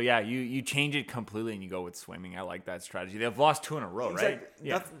 So, yeah, you change it completely and you go with Swayman. I like that strategy. They've lost 2 in a row, right?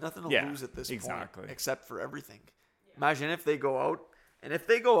 Nothing to lose at this point, except for everything. Imagine if they go out. And if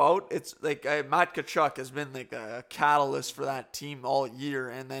they go out, it's like Matt Tkachuk has been like a catalyst for that team all year.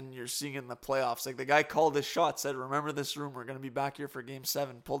 And then you're seeing in the playoffs, like the guy called his shot, said, remember this room, we're going to be back here for Game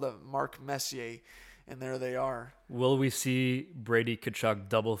 7. Pulled a Mark Messier, and there they are. Will we see Brady Tkachuk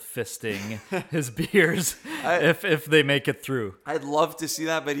double fisting his beers if they make it through? I'd love to see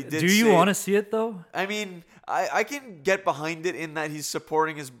that, but he did. Do you want to see it, though? I mean, I can get behind it in that he's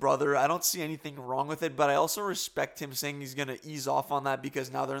supporting his brother. I don't see anything wrong with it, but I also respect him saying he's going to ease off on that because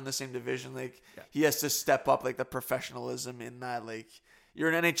now they're in the same division. Like, he has to step up, like, the professionalism in that. Like, you're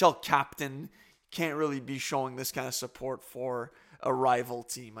an NHL captain, can't really be showing this kind of support for a rival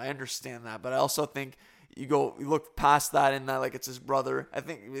team. I understand that, but I also think you look past that in that, like, it's his brother. I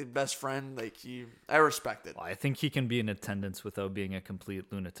think his best friend, like, I respect it. Well, I think he can be in attendance without being a complete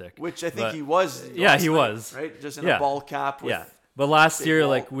lunatic. Which I think he was. He was. Right? Just in a ball cap. But last year,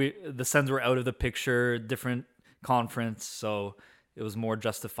 like, the Sens were out of the picture, different conference, so it was more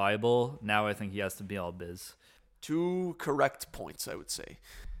justifiable. Now I think he has to be all biz. 2 correct points, I would say.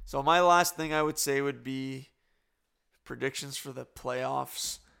 So my last thing I would say would be predictions for the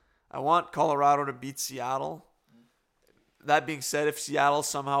playoffs. I want Colorado to beat Seattle. That being said, if Seattle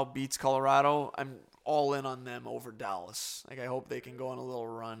somehow beats Colorado, I'm all in on them over Dallas. Like, I hope they can go on a little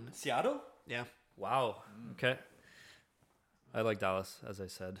run. Seattle? Yeah. Wow. Okay. I like Dallas, as I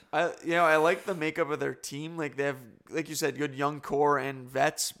said. I like the makeup of their team. Like, they have, like you said, good young core and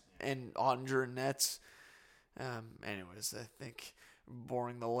vets and Ottinger and Nets. Anyways, I think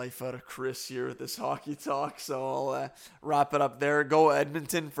boring the life out of Chris here with this hockey talk, so I'll wrap it up there. Go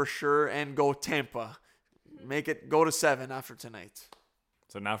Edmonton for sure, and go Tampa. Make it go to 7 after tonight.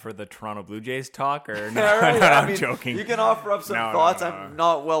 So now for the Toronto Blue Jays talk, or no? Right, I'm joking. You can offer up some thoughts. No. I'm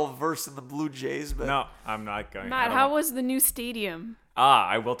not well versed in the Blue Jays, but no, I'm not going. Matt, how was the new stadium?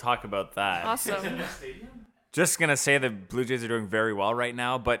 I will talk about that. Awesome. Just gonna say the Blue Jays are doing very well right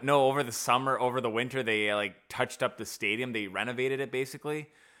now, but no, over the winter, they like touched up the stadium. They renovated it basically.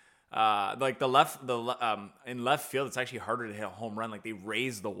 Like in left field, it's actually harder to hit a home run. Like they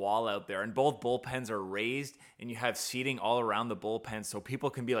raise the wall out there, and both bullpens are raised, and you have seating all around the bullpen, so people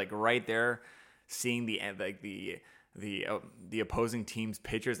can be like right there, seeing the opposing team's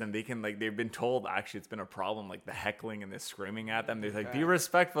pitchers, and they can they've been told actually it's been a problem, like the heckling and the screaming at them. They're like, be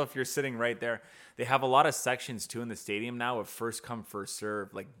respectful if you're sitting right there. They have a lot of sections too in the stadium now of first come first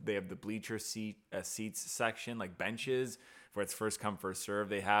serve. Like they have the bleacher seats section, like benches where it's first come first serve.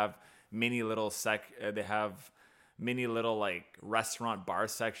 They have mini little like restaurant bar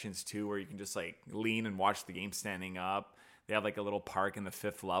sections too, where you can just like lean and watch the game standing up. They have like a little park in the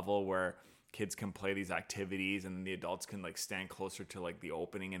 5th level where kids can play these activities, and then the adults can like stand closer to like the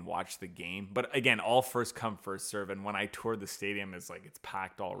opening and watch the game. But again, all first come first serve. And when I toured the stadium, it's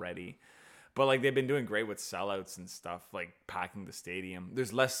packed already. But like they've been doing great with sellouts and stuff, like packing the stadium.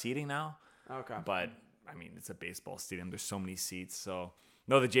 There's less seating now. Okay. But I mean, it's a baseball stadium. There's so many seats. So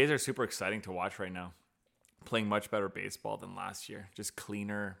no, the Jays are super exciting to watch right now. Playing much better baseball than last year. Just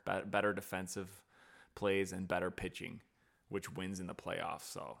cleaner, better defensive plays and better pitching, which wins in the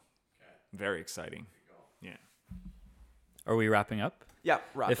playoffs. So very exciting. Yeah. Are we wrapping up? Yeah,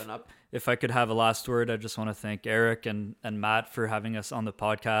 wrapping up. If I could have a last word, I just want to thank Eric and Matt for having us on the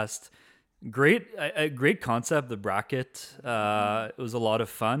podcast. Great concept, the bracket. It was a lot of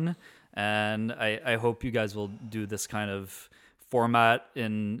fun, and I hope you guys will do this kind of format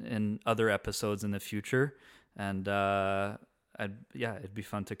in other episodes in the future. And it'd be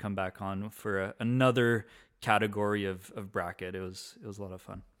fun to come back on for another category of bracket. It was a lot of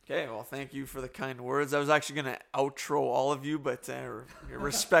fun. Okay, well, thank you for the kind words. I was actually going to outro all of you, but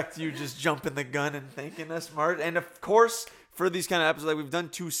respect you just jumping the gun and thanking us, Mart. And of course, for these kind of episodes, like we've done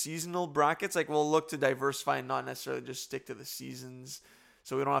 2 seasonal brackets. Like we'll look to diversify and not necessarily just stick to the seasons,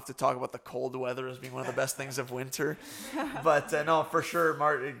 so we don't have to talk about the cold weather as being one of the best things of winter. But no, for sure,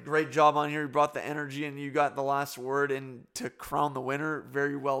 Mart, great job on here. You brought the energy and you got the last word in to crown the winner.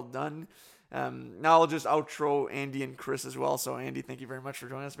 Very well done. Now I'll just outro Andy and Chris as well. So Andy, thank you very much for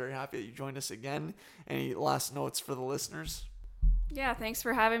joining us. Very happy that you joined us again. Any last notes for the listeners? Yeah, thanks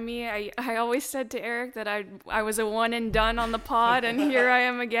for having me. I always said to Eric that I was a one and done on the pod, and here I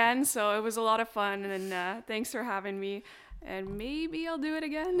am again. So it was a lot of fun, and thanks for having me. And maybe I'll do it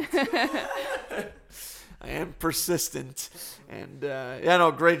again. I am persistent. And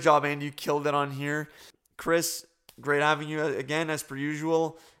great job, Andy. You killed it on here. Chris, great having you again as per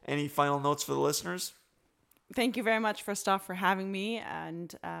usual. Any final notes for the listeners? Thank you very much, first off, for having me.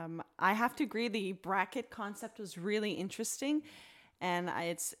 And I have to agree, the bracket concept was really interesting. And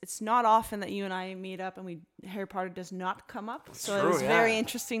it's not often that you and I meet up and Harry Potter does not come up. So it was very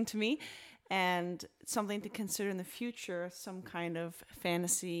interesting to me. And something to consider in the future, some kind of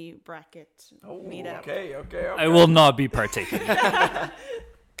fantasy bracket meetup. Okay. I will not be partaking. I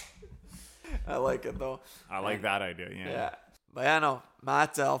like it, though. I like that idea, yeah. But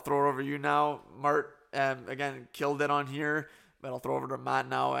Matt, I'll throw it over to you now. Mart, again, killed it on here, but I'll throw it over to Matt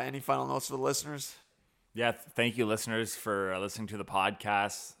now. Any final notes for the listeners? Yeah, thank you, listeners, for listening to the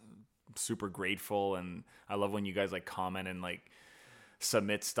podcast. I'm super grateful, and I love when you guys comment and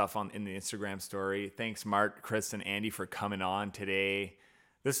submit stuff in the Instagram story. Thanks, Mart, Chris, and Andy for coming on today.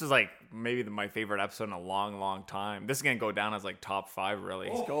 This is maybe my favorite episode in a long, long time. This is going to go down as top 5,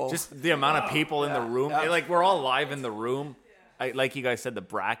 really. Just the amount of people in the room. We're all live in the room. Like you guys said, the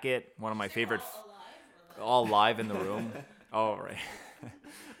bracket, one of my favorite. All live in the room. Oh, right.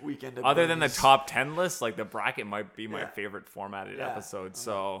 Weekend. Other than the top 10 list, the bracket might be my favorite formatted episode.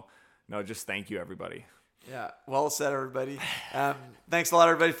 So, no, just thank you, everybody. Yeah, well said, everybody. Thanks a lot,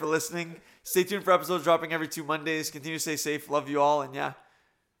 everybody, for listening. Stay tuned for episodes dropping every 2 Mondays. Continue to stay safe. Love you all, and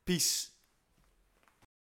peace.